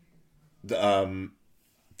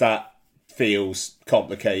 That feels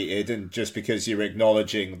complicated, and just because you're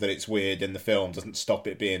acknowledging that it's weird in the film doesn't stop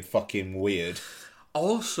it being fucking weird.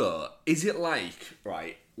 Also, is it like,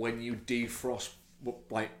 right, when you defrost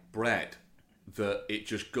like bread, that it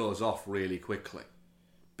just goes off really quickly?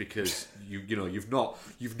 Because you've not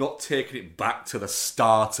taken it back to the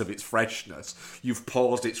start of its freshness. You've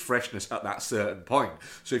paused its freshness at that certain point.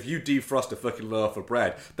 So if you defrost a fucking loaf of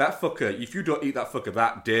bread, that fucker, if you don't eat that fucker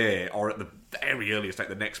that day, or at the very earliest, like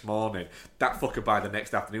the next morning, that fucker by the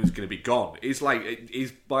next afternoon is going to be gone. He's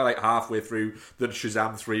by like halfway through the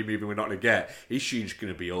Shazam 3 movie we're not going to get. He's just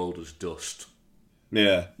going to be old as dust.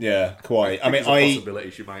 Yeah, quite. I mean, there's a possibility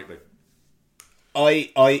she might be.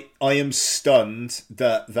 I am stunned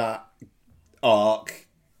that arc,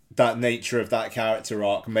 that nature of that character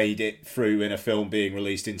arc, made it through in a film being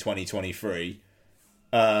released in 2023.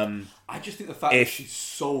 I just think the fact that she's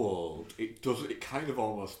so old, it kind of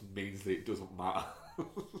almost means that it doesn't matter.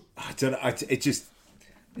 I don't know. It just,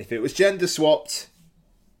 if it was gender swapped,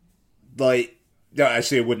 like, no,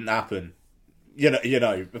 actually it wouldn't happen.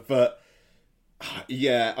 But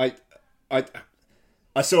yeah,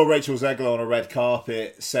 I saw Rachel Zegler on a red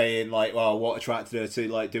carpet saying, like, well, what attracted her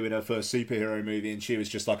to, like, doing her first superhero movie, and she was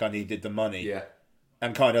just like, I needed the money. Yeah.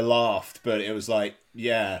 And kind of laughed, but it was like,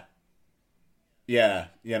 yeah, I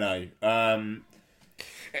do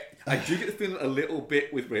get the feeling a little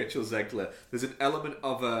bit with Rachel Zegler. There's an element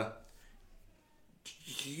of a...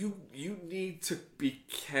 You need to be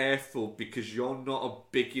careful because you're not a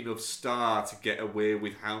big enough star to get away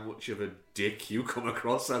with how much of a dick you come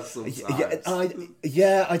across as sometimes. I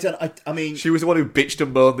mean... She was the one who bitched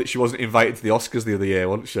and moaned that she wasn't invited to the Oscars the other year,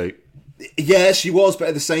 wasn't she? Yeah, she was, but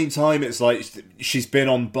at the same time, it's like she's been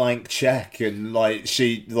on Blank Check, and like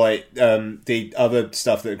the other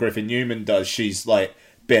stuff that Griffin Newman does, she's like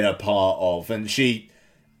been a part of, and she...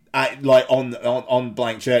 like on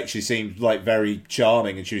Blank Check, she seemed like very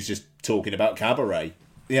charming, and she was just talking about cabaret,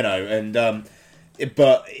 and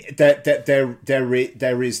but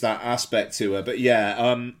there is that aspect to her. But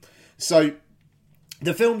yeah, so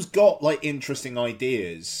the film's got like interesting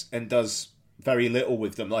ideas and does very little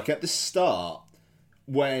with them. Like at the start,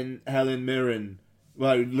 when Helen Mirren,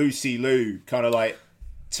 Lucy Liu, kind of like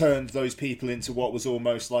turned those people into what was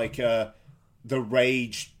almost like the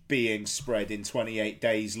rage being spread in 28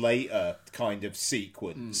 days later kind of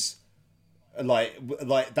sequence. Like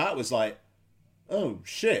that was like, oh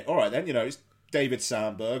shit, alright then, it's David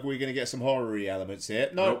Sandberg, we're going to get some horror-y elements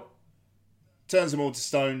here. Nope. Turns them all to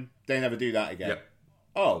stone, they never do that again. Yep.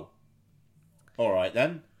 Oh. Alright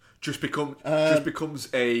then. Just becomes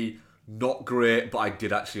a not great, but I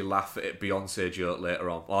did actually laugh at it Beyonce joke later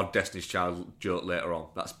on, or Destiny's Child joke later on.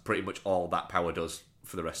 That's pretty much all that power does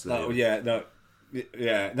for the rest of the movie. I don't know.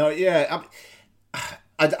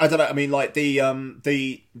 I mean, like the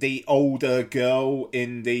older girl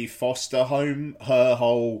in the foster home, her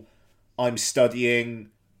whole I'm studying,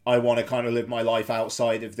 I want to kind of live my life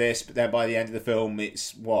outside of this, but then by the end of the film,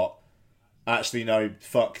 it's what? Actually, no,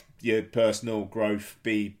 fuck your personal growth,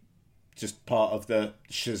 be just part of the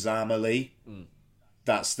Shazamily.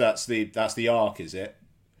 That's the arc, is it?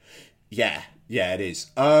 Yeah, it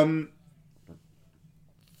is.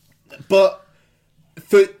 But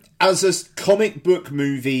as a comic book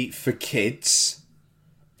movie for kids,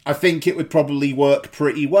 I think it would probably work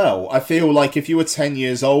pretty well. I feel like if you were 10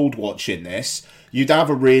 years old watching this, you'd have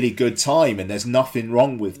a really good time, and there's nothing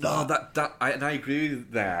wrong with that. No, I agree with you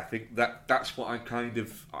there. I think that's what I kind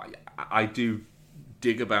of... I do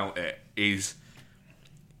dig about it is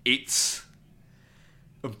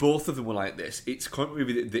and both of them were like this. It's a comic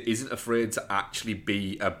movie that isn't afraid to actually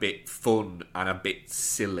be a bit fun and a bit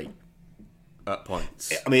silly at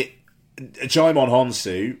points. I mean, Jimon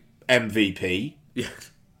Honsu, MVP. Yeah.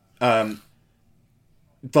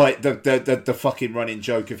 Like the fucking running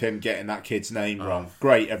joke of him getting that kid's name wrong.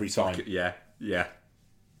 Great every time. Yeah. Yeah,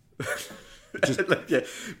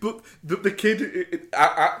 but the kid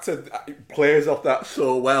actor plays off that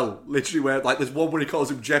so well. Literally, where like there's one where he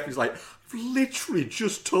calls him Jeff. He's like, "I've literally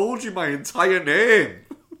just told you my entire name."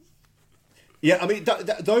 Yeah, I mean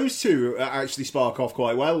those two actually spark off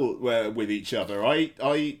quite well with each other. I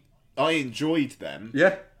enjoyed them.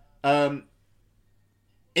 Yeah.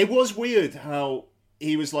 It was weird how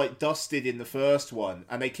he was like dusted in the first one,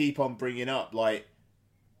 and they keep on bringing up like,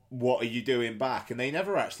 what are you doing back? And they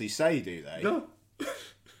never actually say, do they? No.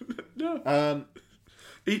 No.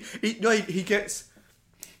 He gets.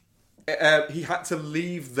 He had to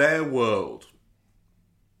leave their world,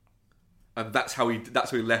 and that's how he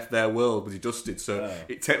left their world, was he dusted. So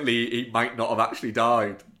technically he might not have actually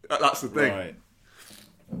died. That's the thing. Right.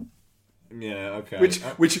 Yeah. Okay.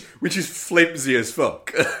 Which is flimsy as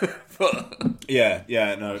fuck. Yeah.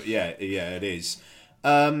 It is.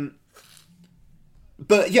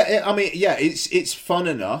 But yeah, I mean, yeah, it's fun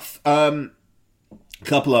enough.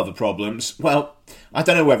 Couple other problems. Well, I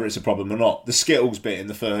don't know whether it's a problem or not. The Skittles bit in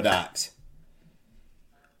the third act.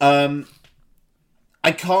 I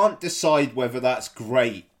can't decide whether that's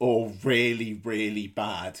great or really, really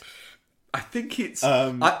bad. I think it's.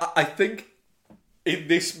 I think in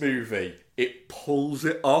this movie it pulls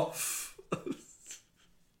it off.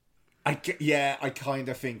 I kind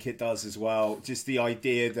of think it does as well. Just the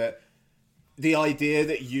idea that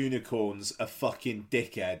unicorns are fucking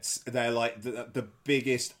dickheads. They're like the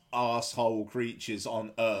biggest arsehole creatures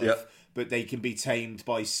on Earth, but they can be tamed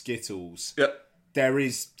by Skittles. Yep. There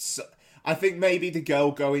is... I think maybe the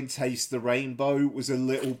girl going taste the rainbow was a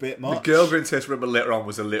little bit much. The girl going taste the rainbow later on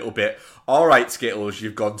was a little bit, all right, Skittles,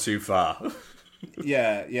 you've gone too far.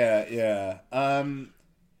 Yeah.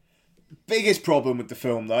 Biggest problem with the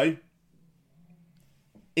film, though,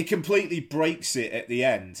 it completely breaks it at the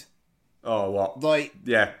end. Oh, what? Like,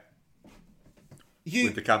 yeah.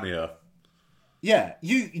 With the cameo. Yeah,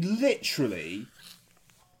 you literally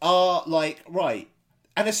are like, right,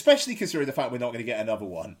 and especially considering the fact we're not going to get another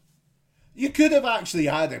one, you could have actually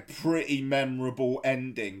had a pretty memorable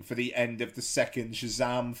ending for the end of the second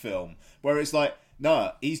Shazam film, where it's like,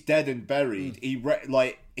 no, he's dead and buried. He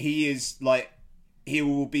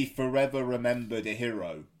will be forever remembered a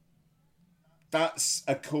hero. That's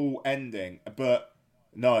a cool ending, but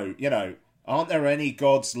no, aren't there any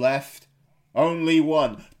gods left? Only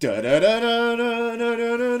one.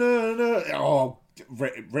 Oh,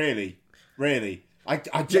 really? I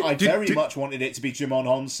very much wanted it to be Jimon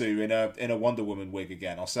Honsu in a Wonder Woman wig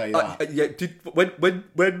again. I'll say that. Yeah. When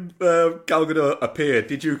Gal Gadot appeared,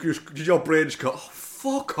 did your brain just go, oh,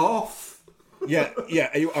 fuck off? Yeah.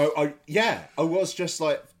 I was just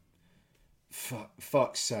like,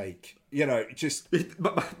 fuck's sake. Just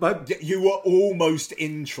you were almost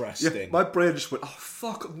interesting. Yeah, my brain just went, oh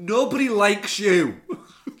fuck, nobody likes you.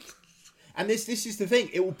 And this is the thing.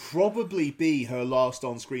 It will probably be her last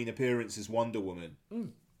on-screen appearance as Wonder Woman.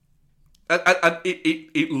 And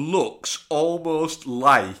it looks almost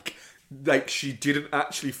like she didn't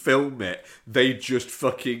actually film it. They just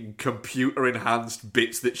fucking computer-enhanced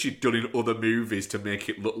bits that she'd done in other movies to make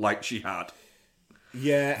it look like she had.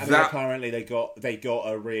 Yeah, I mean, apparently they got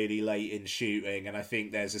her really late in shooting, and I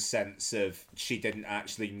think there's a sense of she didn't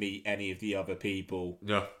actually meet any of the other people.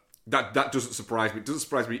 No, that doesn't surprise me. It doesn't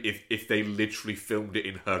surprise me if they literally filmed it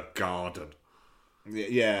in her garden.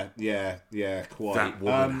 Yeah, quite. That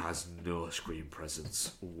woman has no screen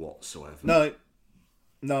presence whatsoever.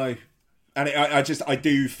 No. And I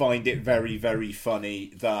do find it very, very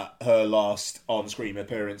funny that her last on-screen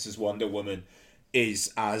appearance as Wonder Woman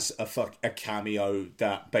is as a cameo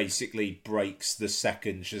that basically breaks the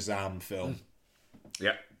second Shazam film.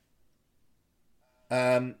 Yeah.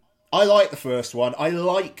 I liked the first one. I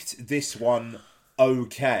liked this one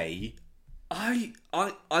okay. I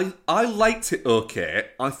liked it okay.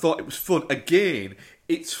 I thought it was fun. Again,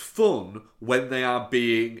 it's fun when they are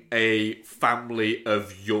being a family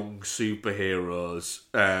of young superheroes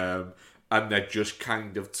and they're just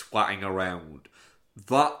kind of twatting around.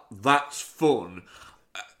 That's fun.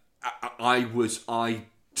 I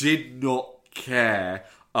did not care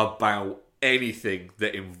about anything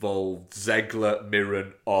that involved Ziegler,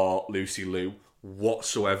 Mirren, or Lucy Liu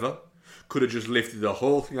whatsoever. Could have just lifted the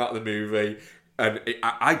whole thing out of the movie. And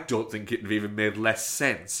I don't think it would have even made less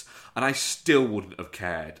sense. And I still wouldn't have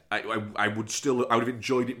cared. I would have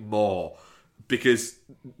enjoyed it more because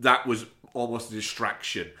that was almost a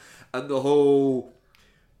distraction. And the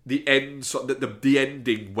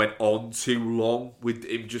ending went on too long with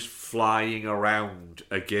him just flying around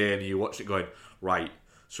again. You watch it going, right,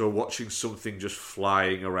 so we're watching something just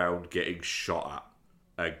flying around getting shot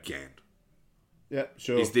at again. Yeah,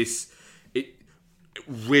 sure. Is this... It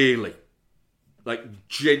really... Like,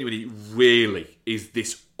 genuinely, really, is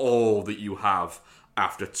this all that you have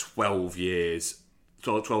after 12 years,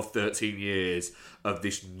 12, 13 years of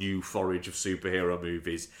this new forage of superhero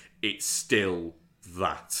movies? It's still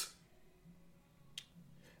that.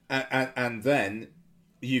 And then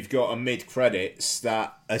you've got a mid-credits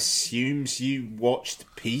that assumes you watched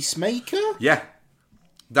Peacemaker? Yeah.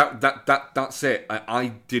 That's it.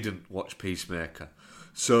 I didn't watch Peacemaker.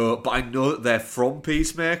 But I know that they're from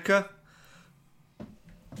Peacemaker.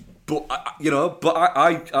 But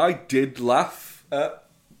I did laugh at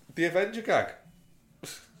the Avenger gag.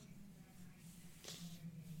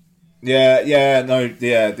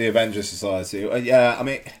 The Avenger Society.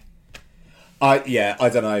 I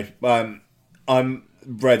don't know. I'm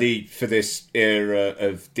ready for this era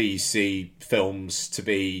of DC films to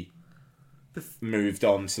be moved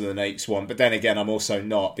on to the next one. But then again, I'm also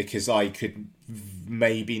not, because I could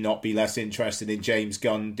maybe not be less interested in James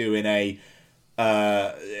Gunn doing a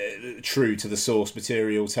true to the source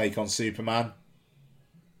material take on Superman.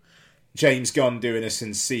 James Gunn doing a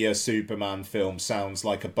sincere Superman film sounds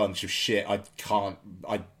like a bunch of shit I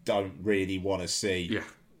don't really want to see.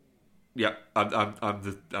 Yeah, I'm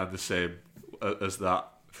the same as that.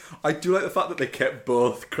 I do like the fact that they kept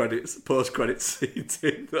both post-credits scenes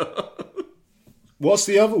in though. What's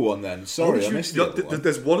the other one then? Sorry, I missed the other one.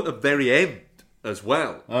 There's one at the very end as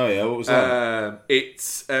well. Oh yeah, what was that?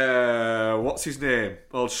 It's what's his name?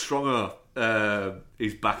 Oh, Stronger.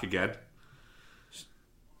 He's back again.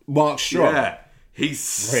 Mark Strong. Yeah, he's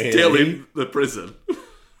still in the prison.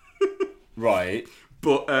 Right.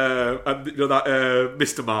 But and you know that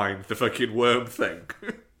Mr. Mind, the fucking worm thing.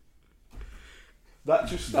 That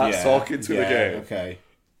just starts talking to the game. Okay.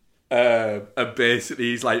 And basically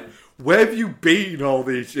he's like, "Where have you been all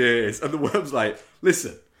these years?" And the worm's like,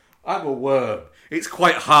 "Listen, I'm a worm. It's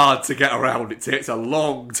quite hard to get around. It takes a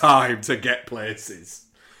long time to get places."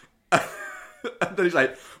 And then he's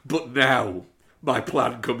like, "But now my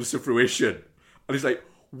plan comes to fruition." And he's like,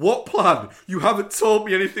 "What plan? You haven't told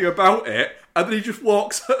me anything about it." And then he just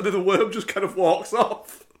walks, and then the worm just kind of walks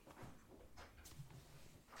off.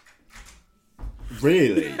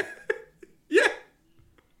 Really? Yeah.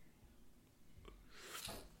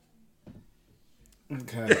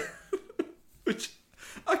 Okay. Which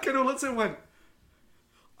I kind of looked at him and went,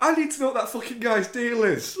 I need to know what that fucking guy's deal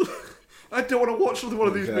is. I don't want to watch another one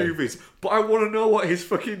of these movies, but I want to know what his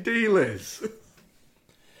fucking deal is.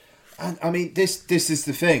 And I mean, this is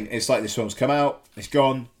the thing. It's like this film's come out, it's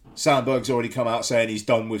gone. Sandberg's already come out saying he's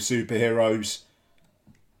done with superheroes.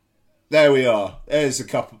 There we are. There's a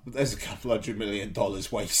couple $100 million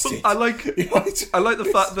wasted. I like the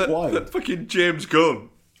fact that fucking James Gunn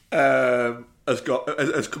has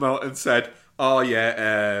come out and said, "Oh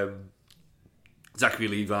yeah, Zachary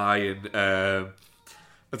Levi and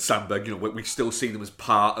Sandberg, you know, we still see them as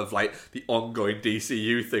part of like the ongoing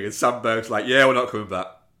DCU thing." And Sandberg's like, "Yeah, we're not coming back."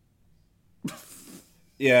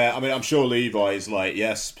 Yeah, I mean, I'm sure Levi's like,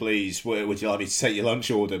 "Yes, please. Would you like me to take your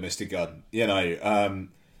lunch order, Mr. Gunn?" You know,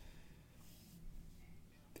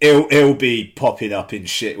 He'll be popping up in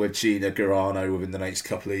shit with Gina Carano within the next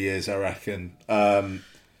couple of years, I reckon.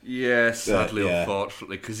 Yeah, sadly,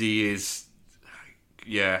 unfortunately, because he is...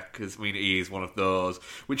 Yeah, because, I mean, he is one of those.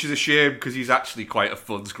 Which is a shame, because he's actually quite a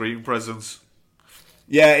fun screen presence.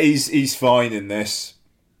 Yeah, he's fine in this.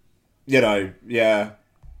 You know, yeah.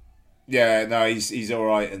 Yeah, no, he's all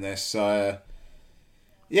right in this. Yeah,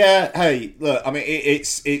 hey, look, I mean,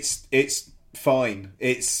 it's fine.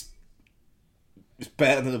 It's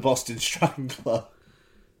better than the Boston Strangler.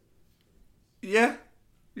 Yeah,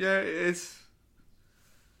 it is.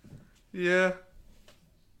 Yeah.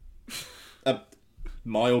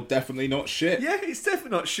 Mild, definitely not shit. Yeah, it's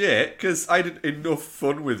definitely not shit, because I had enough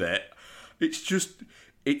fun with it. It's just,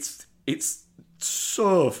 it's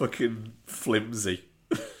so fucking flimsy.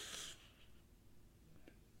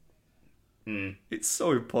 It's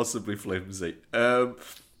so impossibly flimsy. What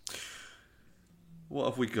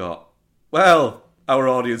have we got? Well, our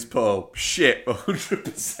audience poll, shit,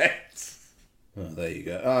 100%. Oh, there you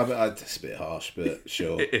go. It's a bit harsh, but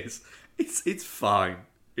sure. It is. It's fine.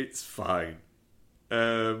 It's fine.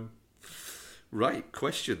 Right,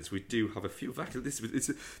 questions. We do have a few. It's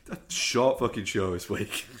a short fucking show this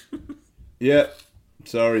week. Yeah.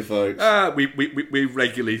 Sorry, folks. We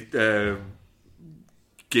regularly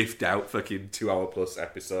gift out fucking 2 hour plus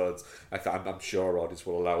episodes. I'm sure our audience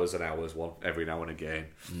will allow us an hour's one every now and again.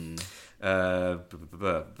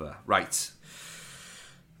 Right.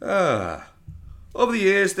 Over the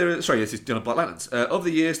years, this is Dylan Black Lanterns. Over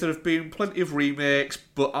the years, there have been plenty of remakes,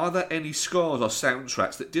 but are there any scores or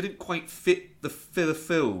soundtracks that didn't quite fit the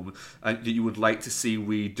film and that you would like to see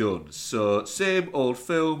redone? So, same old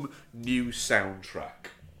film, new soundtrack.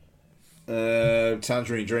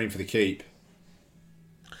 Tangerine Dream for the keep.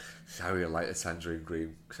 So I really like the Tangerine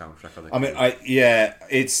Dream soundtrack.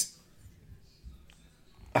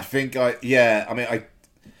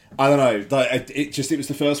 I don't know. It was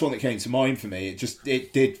the first one that came to mind for me.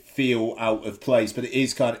 It did feel out of place, but it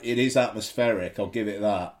is atmospheric. I'll give it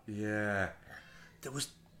that. Yeah,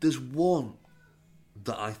 there's one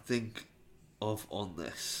that I think of on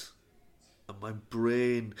this, and my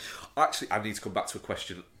brain. Actually, I need to come back to a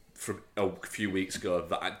question from a few weeks ago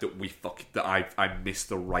that I missed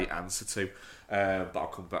the right answer to, but I'll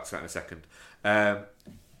come back to that in a second.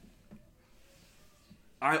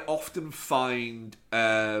 I often find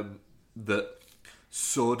that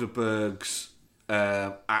Soderbergh's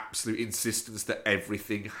absolute insistence that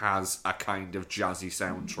everything has a kind of jazzy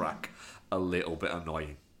soundtrack a little bit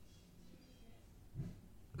annoying.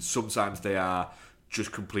 Sometimes they are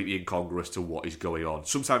just completely incongruous to what is going on.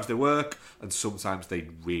 Sometimes they work, and sometimes they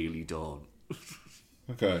really don't.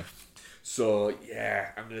 Okay. So,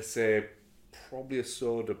 yeah, I'm going to say probably a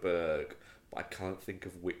Soderbergh, but I can't think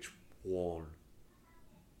of which one.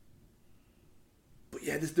 But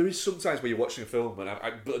yeah, there is sometimes where you're watching a film, and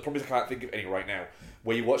but the problem is I can't think of any right now,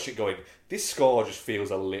 where you watch it going, this score just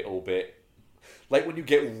feels a little bit... Like when you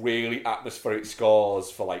get really atmospheric scores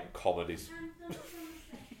for, like, comedies.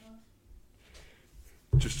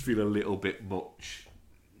 Just feel a little bit much.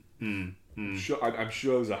 I'm sure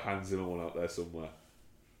there's a Hans Zimmer one out there somewhere.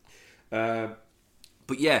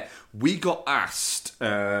 But yeah, we got asked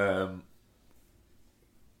a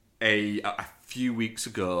few weeks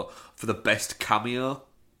ago for the best cameo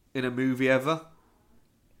in a movie ever.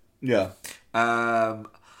 Yeah.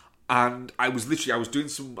 And I was putting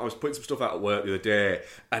some stuff out at work the other day,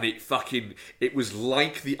 and it was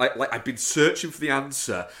like I'd been searching for the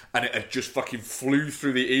answer, and it had just fucking flew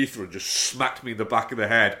through the ether and just smacked me in the back of the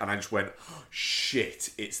head, and I just went, oh,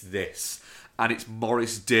 shit, it's this. And it's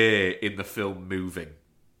Morris Day in the film Moving.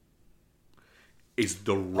 Is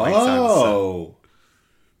the right answer.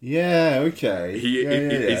 Yeah, okay.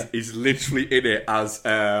 He's literally in it as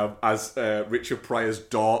Richard Pryor's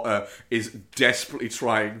daughter is desperately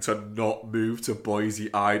trying to not move to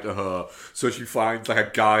Boise, Idaho. So she finds like a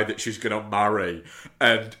guy that she's going to marry,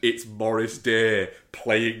 and it's Morris Day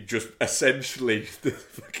playing just essentially the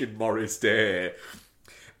fucking Morris Day.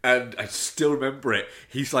 And I still remember it.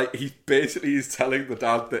 He's telling the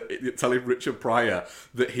dad telling Richard Pryor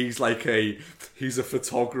that he's a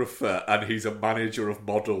photographer and he's a manager of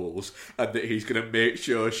models, and that he's going to make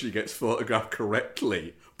sure she gets photographed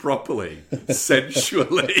correctly, properly,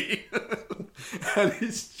 sensually. And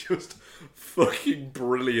it's just fucking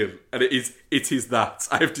brilliant. And it is that.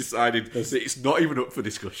 I have decided that it's not even up for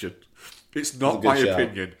discussion. It's not my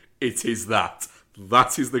opinion. It is that.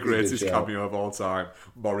 That is the greatest cameo of all time.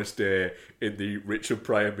 Morris Day in the Richard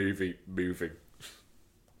Pryor movie, Moving.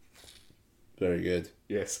 Very good.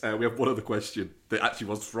 Yes, we have one other question that actually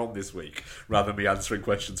was from this week, rather than me answering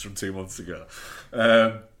questions from 2 months ago.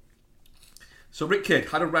 So Rick Kidd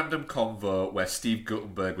had a random convo where Steve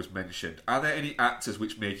Guttenberg was mentioned. Are there any actors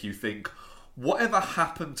which make you think, whatever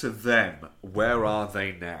happened to them, where are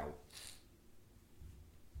they now?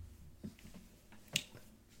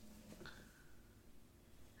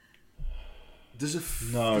 There's a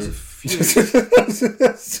few.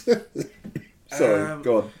 Sorry,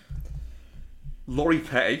 go on. Laurie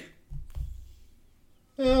Petty.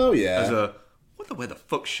 Oh, yeah. I wonder where the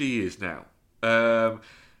fuck she is now.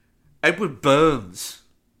 Edward Burns.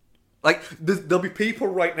 Like, there'll be people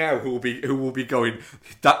right now who will be going,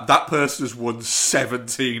 that person has won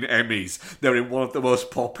 17 Emmys. They're in one of the most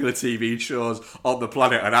popular TV shows on the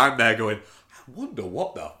planet, and I'm there going, I wonder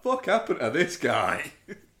what the fuck happened to this guy.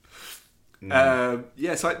 So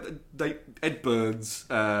Ed Burns,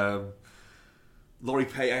 Laurie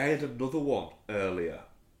Petty. I had another one earlier.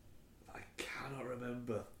 I cannot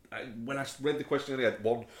remember. When I read the question earlier,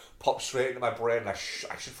 one popped straight into my brain. I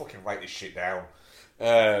should fucking write this shit down.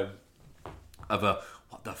 What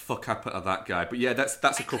the fuck happened to that guy? But yeah,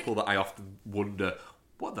 that's a couple that I often wonder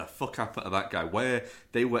what the fuck happened to that guy? Where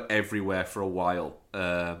they were everywhere for a while,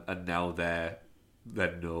 and now they're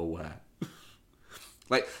nowhere.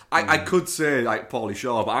 Like, I could say, like, Pauly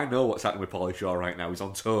Shore, but I know what's happening with Pauly Shore right now. He's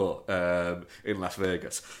on tour in Las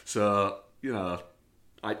Vegas. So, you know,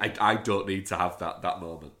 I don't need to have that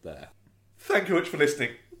moment there. Thank you much for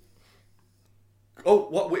listening. Oh,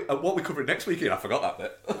 what we covering next week? I forgot that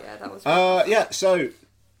bit. Yeah, that was... so,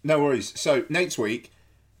 no worries. So, next week,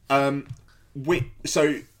 so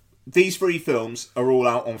these 3 films are all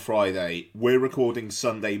out on Friday. We're recording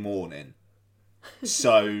Sunday morning.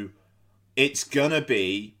 So... It's gonna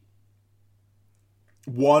be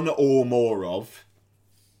one or more of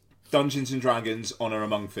Dungeons and Dragons: Honor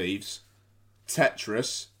Among Thieves,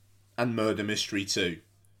 Tetris, and Murder Mystery 2.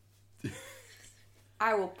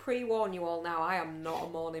 I will pre-warn you all now, I am not a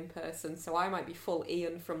morning person, so I might be full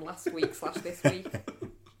Ian from last week / this week.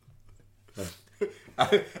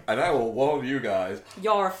 And I will warn you guys.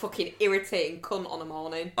 You're a fucking irritating cunt on a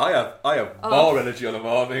morning. I have more energy on a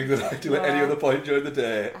morning than I do at any other point during the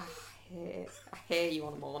day. I hate you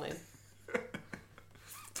on a morning.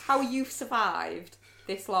 How you've survived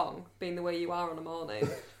this long, being the way you are on a morning,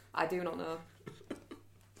 I do not know.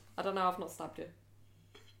 I don't know, I've not stabbed you.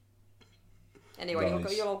 Anyway,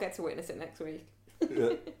 Nice. you'll all get to witness it next week.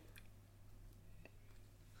 Yeah.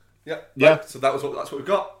 Yeah. Right, so that's what we've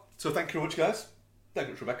got. So thank you very much, guys. Thank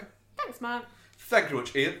you much, Rebecca. Thanks, Mark. Thank you very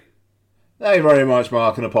much, Ian. Thank you very much,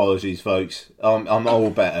 Mark, and apologies, folks. I'm all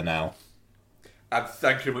better now. And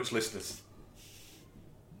thank you very much, listeners.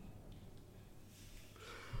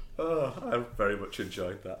 Oh, I very much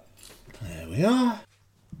enjoyed that. There we are.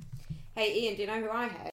 Hey, Ian, do you know who I hate?